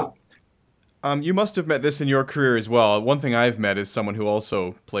 So, you must have met this in your career as well. One thing I've met is someone who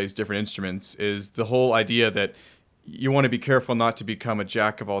also plays different instruments, is the whole idea that you want to be careful not to become a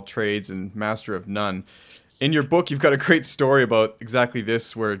jack of all trades and master of none. In your book, you've got a great story about exactly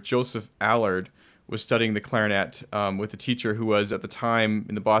this, where Joe Allard was studying the clarinet with a teacher who was at the time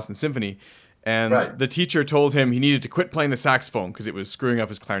in the Boston Symphony, and the teacher told him he needed to quit playing the saxophone because it was screwing up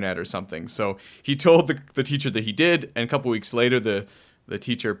his clarinet or something. So he told the teacher that he did, and a couple weeks later the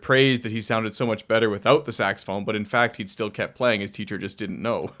teacher praised that he sounded so much better without the saxophone, but in fact he'd still kept playing. His teacher just didn't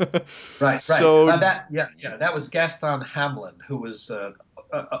know. Right. So that was Gaston Hamlin, who was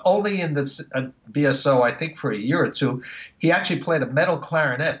only in the BSO, I think, for a year or two. He actually played a metal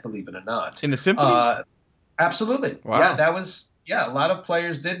clarinet, believe it or not. In the symphony? Absolutely. Wow. Yeah, that was... Yeah, a lot of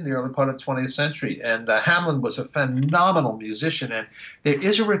players did in the early part of the 20th century. And Hamlin was a phenomenal musician. And there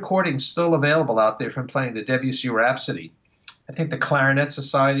is a recording still available out there from playing the Debussy Rhapsody. I think the Clarinet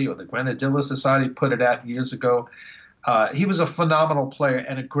Society or the Grenadilla Society put it out years ago. He was a phenomenal player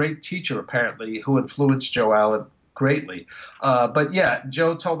and a great teacher, apparently, who influenced Joe Allard greatly. But yeah,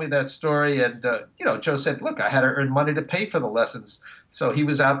 Joe told me that story. And, Joe said, look, I had to earn money to pay for the lessons. So he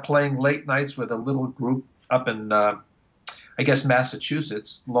was out playing late nights with a little group up in I guess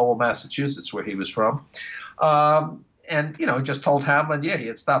Massachusetts, Lowell, Massachusetts, where he was from. And, he just told Hamlin, he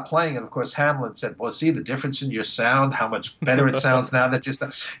had stopped playing. And, of course, Hamlin said, well, see the difference in your sound, how much better it sounds now that you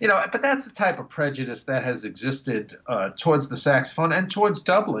stop. But that's the type of prejudice that has existed towards the saxophone and towards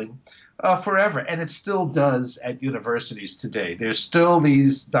doubling forever. And it still does at universities today. There's still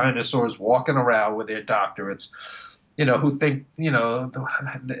these dinosaurs walking around with their doctorates, who think,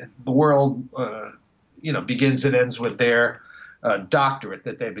 the world, begins and ends with their doctorate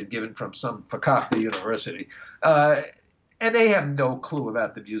that they've been given from some Fakakta university. And they have no clue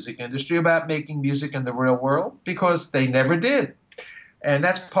about the music industry, about making music in the real world, because they never did. And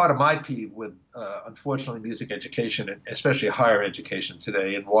that's part of my peeve with, unfortunately, music education, and especially higher education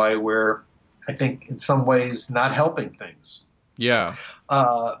today, and why we're, I think, in some ways not helping things. Yeah.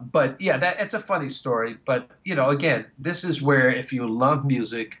 But yeah, it's a funny story. But, again, this is where if you love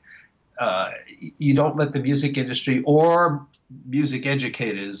music, you don't let the music industry or music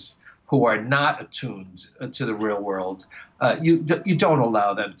educators who are not attuned to the real world, you don't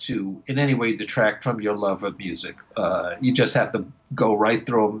allow them to in any way detract from your love of music. You just have to go right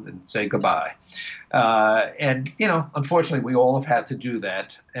through them and say goodbye. And, unfortunately, we all have had to do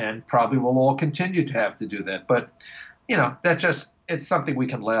that, and probably will all continue to have to do that. But, it's something we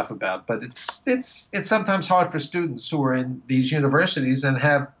can laugh about. But it's sometimes hard for students who are in these universities and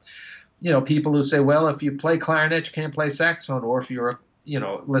have, people who say, well, if you play clarinet, you can't play saxophone, or if you're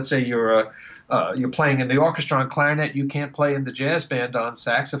let's say you're playing in the orchestra on clarinet, you can't play in the jazz band on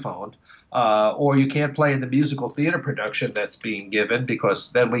saxophone, or you can't play in the musical theater production that's being given,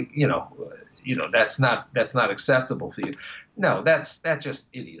 because then that's not acceptable for you. No, that's just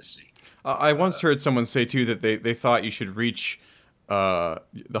idiocy. I once heard someone say too that they thought you should reach the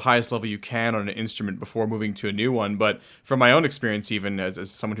highest level you can on an instrument before moving to a new one. But from my own experience, even as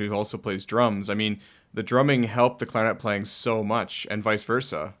someone who also plays drums, I mean, the drumming helped the clarinet playing so much, and vice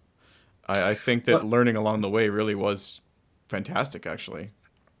versa. I think that learning along the way really was fantastic, actually.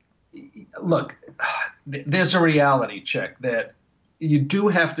 Look, there's a reality check that you do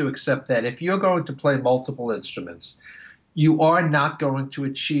have to accept, that if you're going to play multiple instruments, you are not going to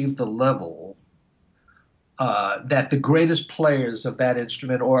achieve the level that the greatest players of that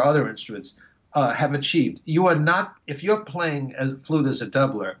instrument or other instruments have achieved. You are not, if you're playing a flute as a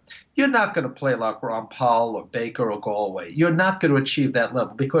doubler, you're not going to play like Ron Powell or Baker or Galway. You're not going to achieve that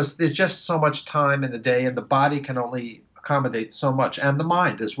level, because there's just so much time in the day, and the body can only accommodate so much, and the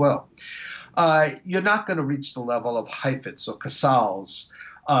mind as well. You're not going to reach the level of Heifetz or Casals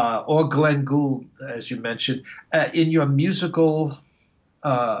or Glenn Gould, as you mentioned, in your musical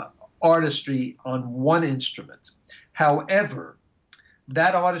artistry on one instrument. However,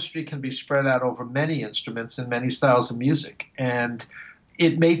 that artistry can be spread out over many instruments and many styles of music, and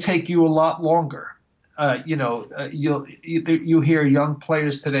it may take you a lot longer. You hear young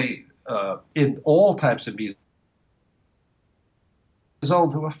players today in all types of music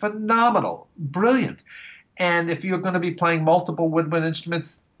who are phenomenal, brilliant. And if you're going to be playing multiple woodwind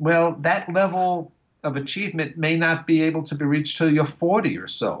instruments, well, that level of achievement may not be able to be reached till you're 40 or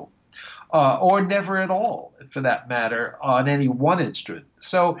so, or never at all, for that matter, on any one instrument.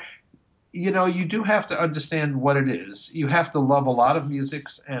 So, you do have to understand what it is. You have to love a lot of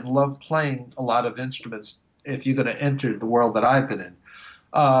musics and love playing a lot of instruments if you're going to enter the world that I've been in.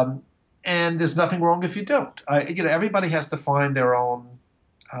 And there's nothing wrong if you don't. Everybody has to find their own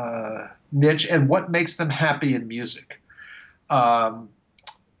niche and what makes them happy in music.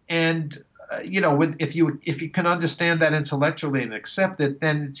 If you can understand that intellectually and accept it,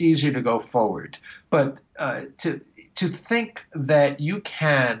 then it's easier to go forward. But to think that you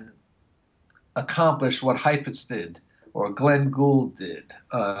can accomplish what Heifetz did, or Glenn Gould did,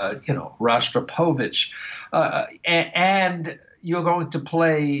 Rostropovich, and you're going to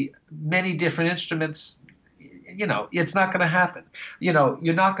play many different instruments, it's not going to happen. You're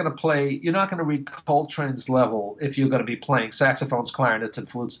not going to reach Coltrane's level if you're going to be playing saxophones, clarinets, and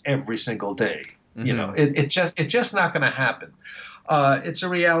flutes every single day. Mm-hmm. It's just not going to happen. It's a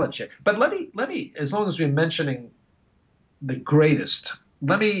reality check. But let me, as long as we're mentioning the greatest,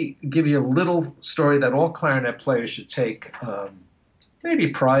 let me give you a little story that all clarinet players should take maybe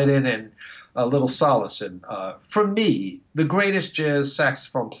pride in and a little solace in. For me, the greatest jazz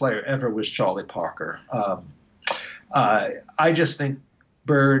saxophone player ever was Charlie Parker. I just think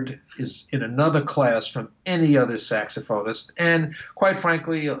Bird is in another class from any other saxophonist, and quite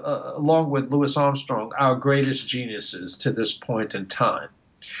frankly, along with Louis Armstrong, our greatest geniuses to this point in time.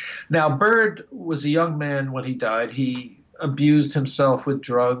 Now, Bird was a young man when he died. He abused himself with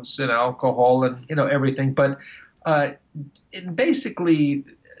drugs and alcohol and everything, but basically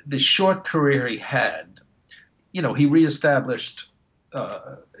the short career he had, he reestablished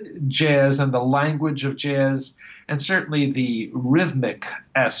jazz and the language of jazz, and certainly the rhythmic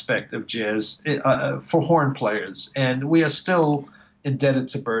aspect of jazz for horn players. And we are still indebted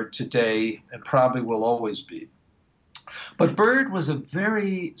to Bird today, and probably will always be. But Bird was a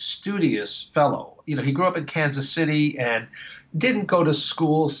very studious fellow. He grew up in Kansas City and didn't go to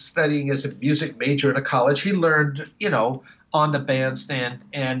school studying as a music major in a college. He learned, on the bandstand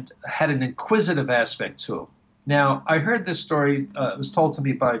and had an inquisitive aspect to him. Now, I heard this story, it was told to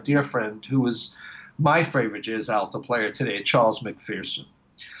me by a dear friend who was my favorite jazz alto player today, Charles McPherson.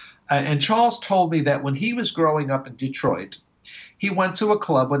 And Charles told me that when he was growing up in Detroit, he went to a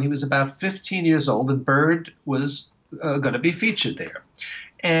club when he was about 15 years old, and Bird was going to be featured there.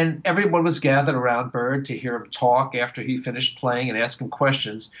 And everyone was gathered around Bird to hear him talk after he finished playing and ask him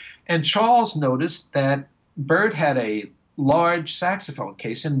questions. And Charles noticed that Bird had a large saxophone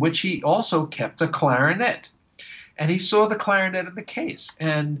case in which he also kept a clarinet. And he saw the clarinet in the case.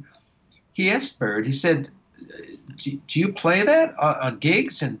 And he asked Bird, he said, do you play that on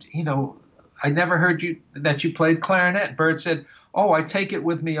gigs? And, I never heard that you played clarinet. And Bird said, oh, I take it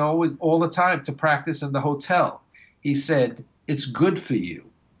with me all the time to practice in the hotel. He said, it's good for you.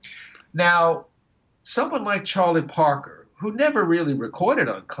 Now, someone like Charlie Parker, who never really recorded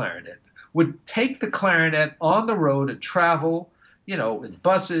on clarinet, would take the clarinet on the road and travel, in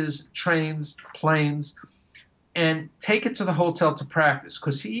buses, trains, planes, and take it to the hotel to practice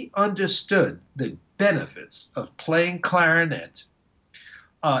because he understood the benefits of playing clarinet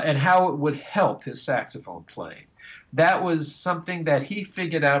and how it would help his saxophone playing. That was something that he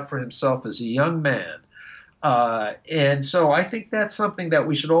figured out for himself as a young man. And so I think that's something that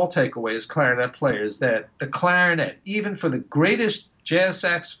we should all take away as clarinet players, that the clarinet, even for the greatest jazz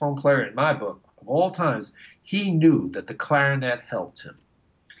saxophone player in my book of all times, he knew that the clarinet helped him.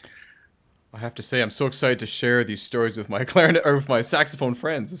 I have to say, I'm so excited to share these stories with my clarinet or with my saxophone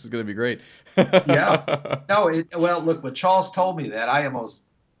friends. This is going to be great. Yeah. No, well, look, when Charles told me that, I almost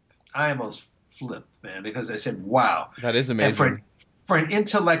flipped, man, because I said, wow. That is amazing. And for an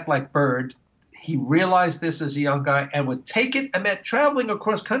intellect like Bird, he realized this as a young guy and would take it. I mean, traveling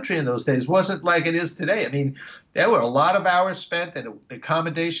across country in those days wasn't like it is today. I mean, there were a lot of hours spent, and the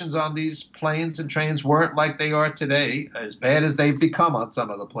accommodations on these planes and trains weren't like they are today, as bad as they've become on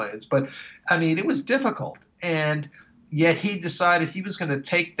some of the planes. But, I mean, it was difficult. And yet he decided he was going to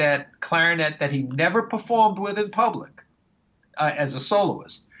take that clarinet that he never performed with in public as a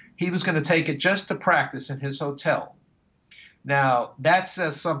soloist. He was going to take it just to practice in his hotel. Now, that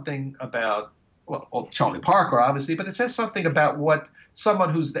says something about, well, Charlie Parker, obviously, but it says something about what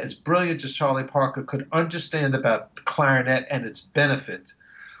someone who's as brilliant as Charlie Parker could understand about the clarinet and its benefit,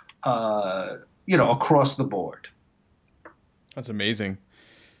 across the board. That's amazing.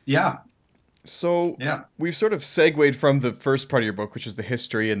 Yeah. So we've sort of segued from the first part of your book, which is the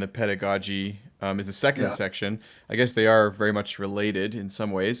history and the pedagogy, is the second section. I guess they are very much related in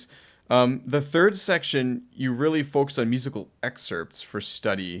some ways. The third section, you really focus on musical excerpts for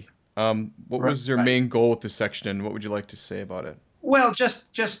study. What was your main goal with this section, and what would you like to say about it? Well,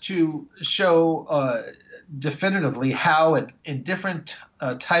 just to show definitively how in different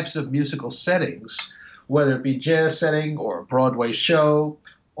types of musical settings, whether it be jazz setting or a Broadway show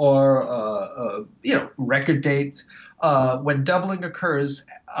or record date, when doubling occurs,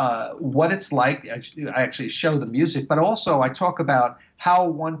 what it's like. I actually show the music, but also I talk about how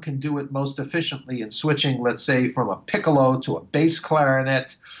one can do it most efficiently in switching, let's say, from a piccolo to a bass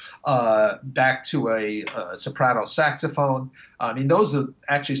clarinet, back to a soprano saxophone. I mean, those are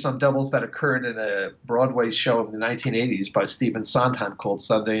actually some doubles that occurred in a Broadway show in the 1980s by Stephen Sondheim called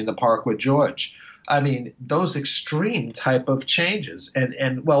Sunday in the Park with George. I mean, those extreme type of changes.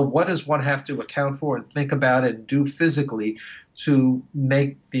 And well, what does one have to account for and think about and do physically to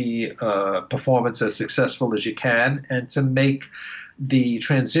make the performance as successful as you can and to make the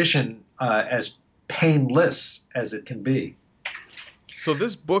transition as painless as it can be? So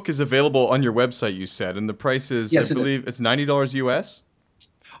this book is available on your website, you said, and the price is, yes, I believe, it's $90 US?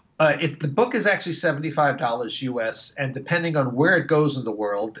 The book is actually $75 US, and depending on where it goes in the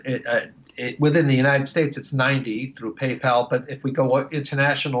world, within the United States, it's $90 through PayPal, but if we go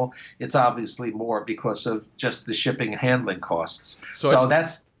international, it's obviously more because of just the shipping and handling costs. So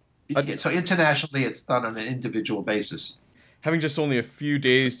internationally, it's done on an individual basis. Having just only a few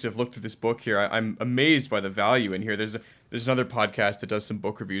days to have looked through this book here, I'm amazed by the value in here. There's another podcast that does some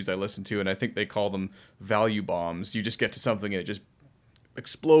book reviews I listen to, and I think they call them value bombs. You just get to something and it just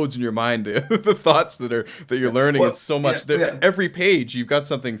explodes in your mind, the thoughts that you're learning. It's so much. Every page you've got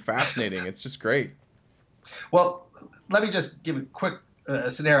something fascinating. It's just great. Well, let me just give a quick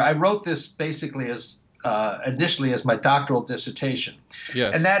scenario. I wrote this basically as initially as my doctoral dissertation.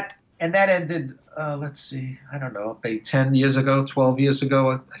 Yes. And that ended, let's see, I don't know, maybe 10 years ago, 12 years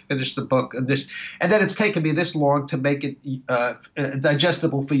ago, I finished the book. And then it's taken me this long to make it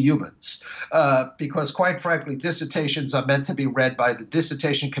digestible for humans. Because quite frankly, dissertations are meant to be read by the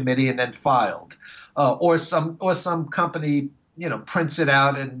dissertation committee and then filed. Or some company, prints it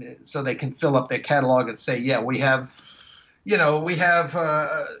out and so they can fill up their catalog and say, yeah, we have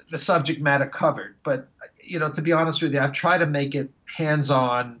the subject matter covered. But, to be honest with you, I've tried to make it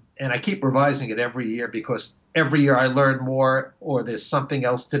hands-on. And I keep revising it every year because every year I learn more or there's something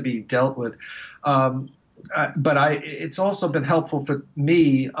else to be dealt with. But it's also been helpful for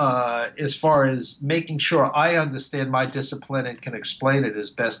me as far as making sure I understand my discipline and can explain it as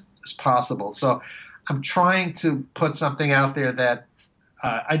best as possible. So I'm trying to put something out there that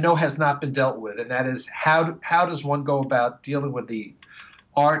I know has not been dealt with, and that is how does one go about dealing with the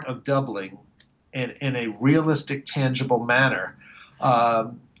art of doubling in a realistic, tangible manner.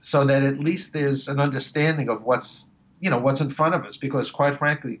 So that at least there's an understanding of what's in front of us, because quite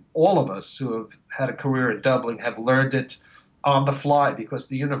frankly, all of us who have had a career in doubling have learned it on the fly because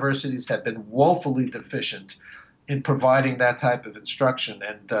the universities have been woefully deficient in providing that type of instruction.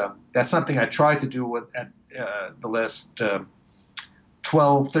 And that's something I tried to do at the last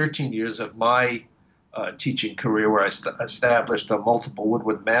 12, 13 years of my teaching career, where I established multiple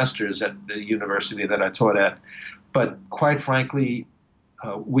woodwind masters at the university that I taught at. But quite frankly,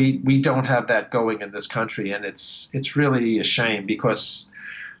 we don't have that going in this country, and it's really a shame because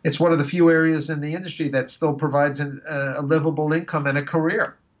it's one of the few areas in the industry that still provides a livable income and a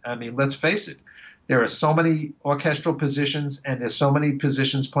career. I mean, let's face it, there are so many orchestral positions and there's so many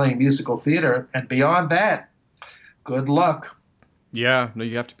positions playing musical theater, and beyond that, good luck. Yeah, no,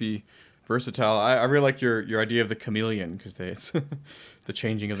 you have to be versatile. I really like your idea of the chameleon, because it's the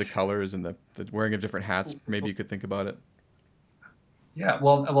changing of the colors and the wearing of different hats. Maybe you could think about it. Yeah,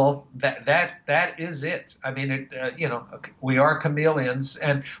 well, that is it. I mean, we are chameleons,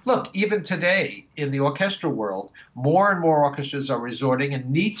 and look, even today in the orchestral world, more and more orchestras are resorting and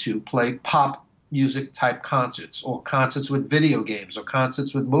need to play pop music type concerts, or concerts with video games, or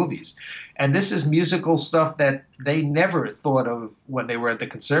concerts with movies, and this is musical stuff that they never thought of when they were at the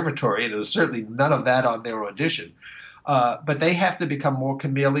conservatory, and there was certainly none of that on their audition. But they have to become more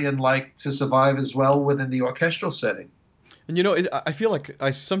chameleon-like to survive as well within the orchestral setting. And I feel like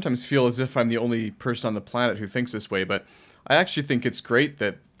I sometimes feel as if I'm the only person on the planet who thinks this way, but I actually think it's great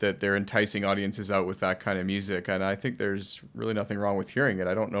that they're enticing audiences out with that kind of music, and I think there's really nothing wrong with hearing it.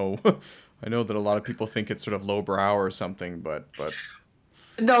 I don't know. I know that a lot of people think it's sort of lowbrow or something, but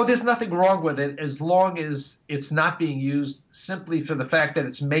no, there's nothing wrong with it as long as it's not being used simply for the fact that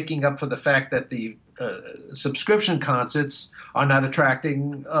it's making up for the fact that the subscription concerts are not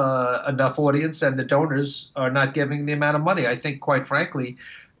attracting enough audience and the donors are not giving the amount of money. I think, quite frankly,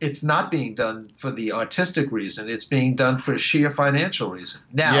 it's not being done for the artistic reason. It's being done for sheer financial reason.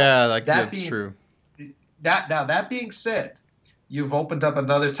 Now, yeah, that's true. That being said, you've opened up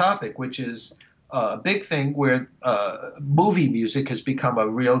another topic, which is a big thing where movie music has become a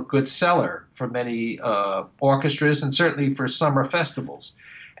real good seller for many orchestras and certainly for summer festivals.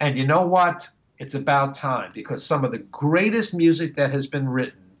 And you know what? It's about time, because some of the greatest music that has been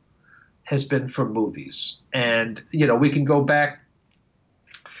written has been for movies. And, we can go back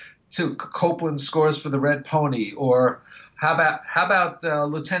to Copland's scores for The Red Pony, or how about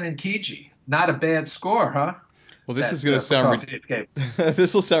Lieutenant Kiji? Not a bad score, huh? Well, this is going to sound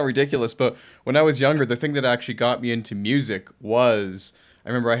this will sound ridiculous, but when I was younger, the thing that actually got me into music was, I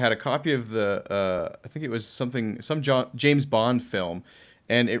remember I had a copy of the I think it was some James Bond film,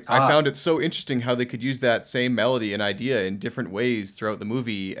 and I found it so interesting how they could use that same melody and idea in different ways throughout the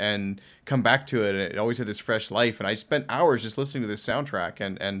movie and come back to it, and it always had this fresh life. And I spent hours just listening to this soundtrack,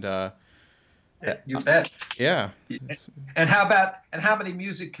 and you bet. Yeah. And how many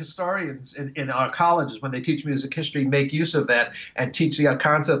music historians in our colleges, when they teach music history, make use of that and teach the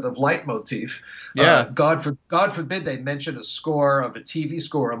concept of leitmotif? Yeah. God forbid they mention a score of a TV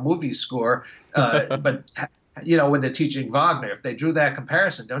score, a movie score, but when they're teaching Wagner, if they drew that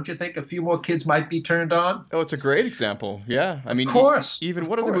comparison, don't you think a few more kids might be turned on? Oh, it's a great example. Yeah. I mean, of course. Even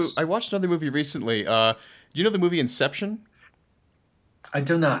what other movie? I watched another movie recently. Do you know the movie Inception? I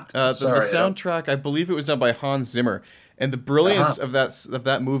do not. The soundtrack, I believe it was done by Hans Zimmer. And the brilliance of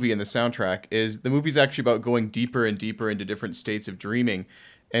that movie and the soundtrack is the movie's actually about going deeper and deeper into different states of dreaming.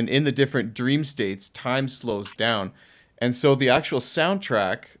 And in the different dream states, time slows down. And so the actual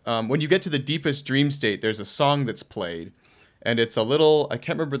soundtrack, when you get to the deepest dream state, there's a song that's played. And it's a little, I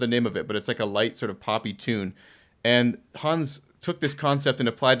can't remember the name of it, but it's like a light sort of poppy tune. And Hans took this concept and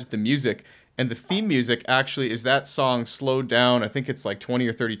applied it to music. And the theme music actually is that song slowed down. I think it's like 20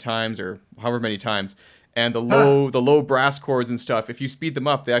 or 30 times or however many times. And the low brass chords and stuff, if you speed them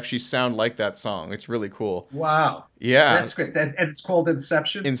up, they actually sound like that song. It's really cool. Wow. Yeah. That's great. And it's called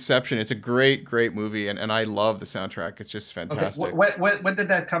Inception? Inception. It's a great, great movie. And I love the soundtrack. It's just fantastic. Okay. When did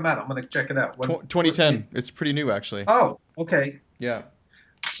that come out? I'm going to check it out. 2010. It's pretty new, actually. Oh, okay. Yeah.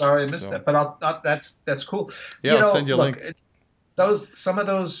 Sorry, I missed that. But that's cool. Yeah, I'll send you a link. Some of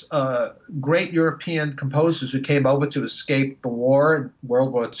those great European composers who came over to escape the war in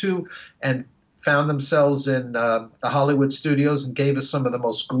World War II and found themselves in the Hollywood studios and gave us some of the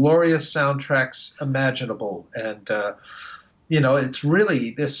most glorious soundtracks imaginable. And, it's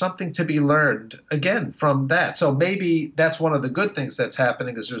really, there's something to be learned, again, from that. So maybe that's one of the good things that's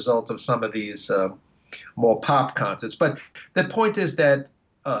happening as a result of some of these more pop concerts. But the point is that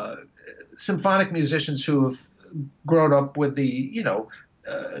symphonic musicians who have grown up with the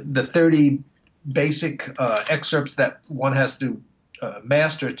 30 basic excerpts that one has to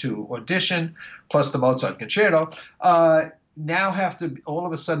master to audition, plus the Mozart concerto, now have to all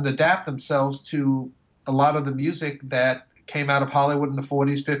of a sudden adapt themselves to a lot of the music that came out of Hollywood in the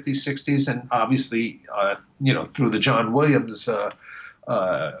 40s, 50s, 60s, and obviously, through the John Williams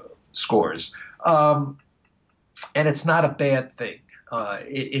scores. And it's not a bad thing.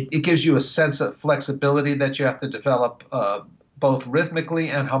 It gives you a sense of flexibility that you have to develop both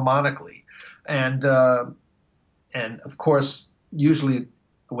rhythmically and harmonically. And of course, usually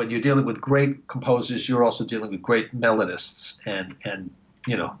when you're dealing with great composers, you're also dealing with great melodists. And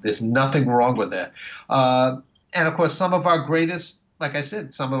there's nothing wrong with that. And of course, some of our greatest, like I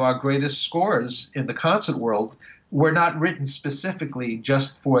said, some of our greatest scores in the concert world were not written specifically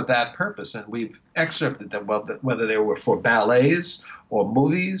just for that purpose, and we've excerpted them, whether they were for ballets or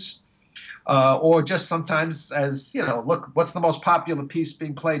movies, or just sometimes as, look, what's the most popular piece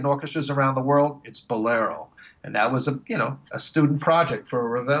being played in orchestras around the world? It's Bolero. And that was a student project for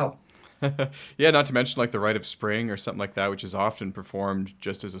Ravel. Yeah, not to mention like The Rite of Spring or something like that, which is often performed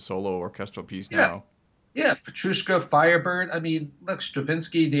just as a solo orchestral piece now. Yeah, Petrushka, Firebird. I mean, look,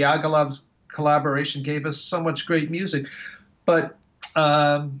 Stravinsky, Diaghilev's collaboration gave us so much great music, but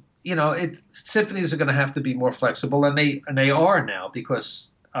symphonies are going to have to be more flexible, and they are now,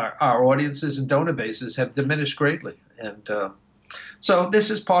 because our audiences and donor bases have diminished greatly, and so this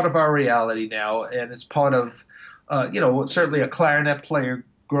is part of our reality now, and it's part of certainly a clarinet player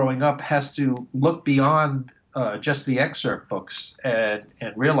growing up has to look beyond just the excerpt books and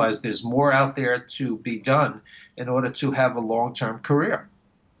realize there's more out there to be done in order to have a long-term career.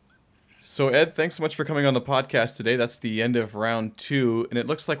 So, Ed, thanks so much for coming on the podcast today. That's the end of round 2, and it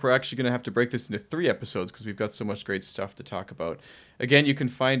looks like we're actually going to have to break this into 3 episodes because we've got so much great stuff to talk about. Again, you can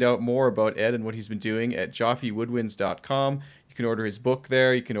find out more about Ed and what he's been doing at JoffeWoodwinds.com. You can order his book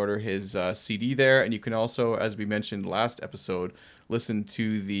there, you can order his CD there, and you can also, as we mentioned last episode, listen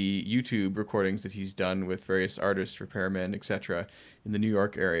to the YouTube recordings that he's done with various artists, repairmen, etc. in the New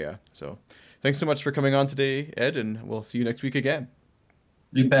York area. So, thanks so much for coming on today, Ed, and we'll see you next week again.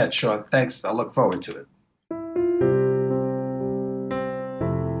 You bet, Sean. Thanks. I look forward to it.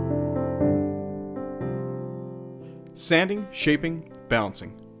 Sanding, shaping,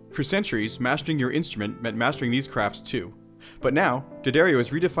 balancing. For centuries, mastering your instrument meant mastering these crafts too. But now, D'Addario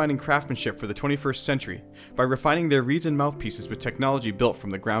is redefining craftsmanship for the 21st century by refining their reeds and mouthpieces with technology built from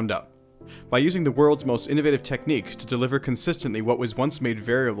the ground up. By using the world's most innovative techniques to deliver consistently what was once made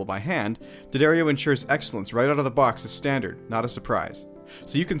variable by hand, D'Addario ensures excellence right out of the box as standard, not a surprise.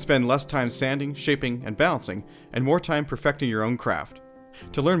 So you can spend less time sanding, shaping, and balancing, and more time perfecting your own craft.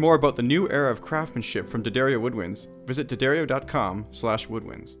 To learn more about the new era of craftsmanship from D'Addario Woodwinds, visit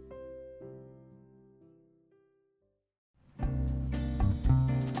d'addario.com/woodwinds.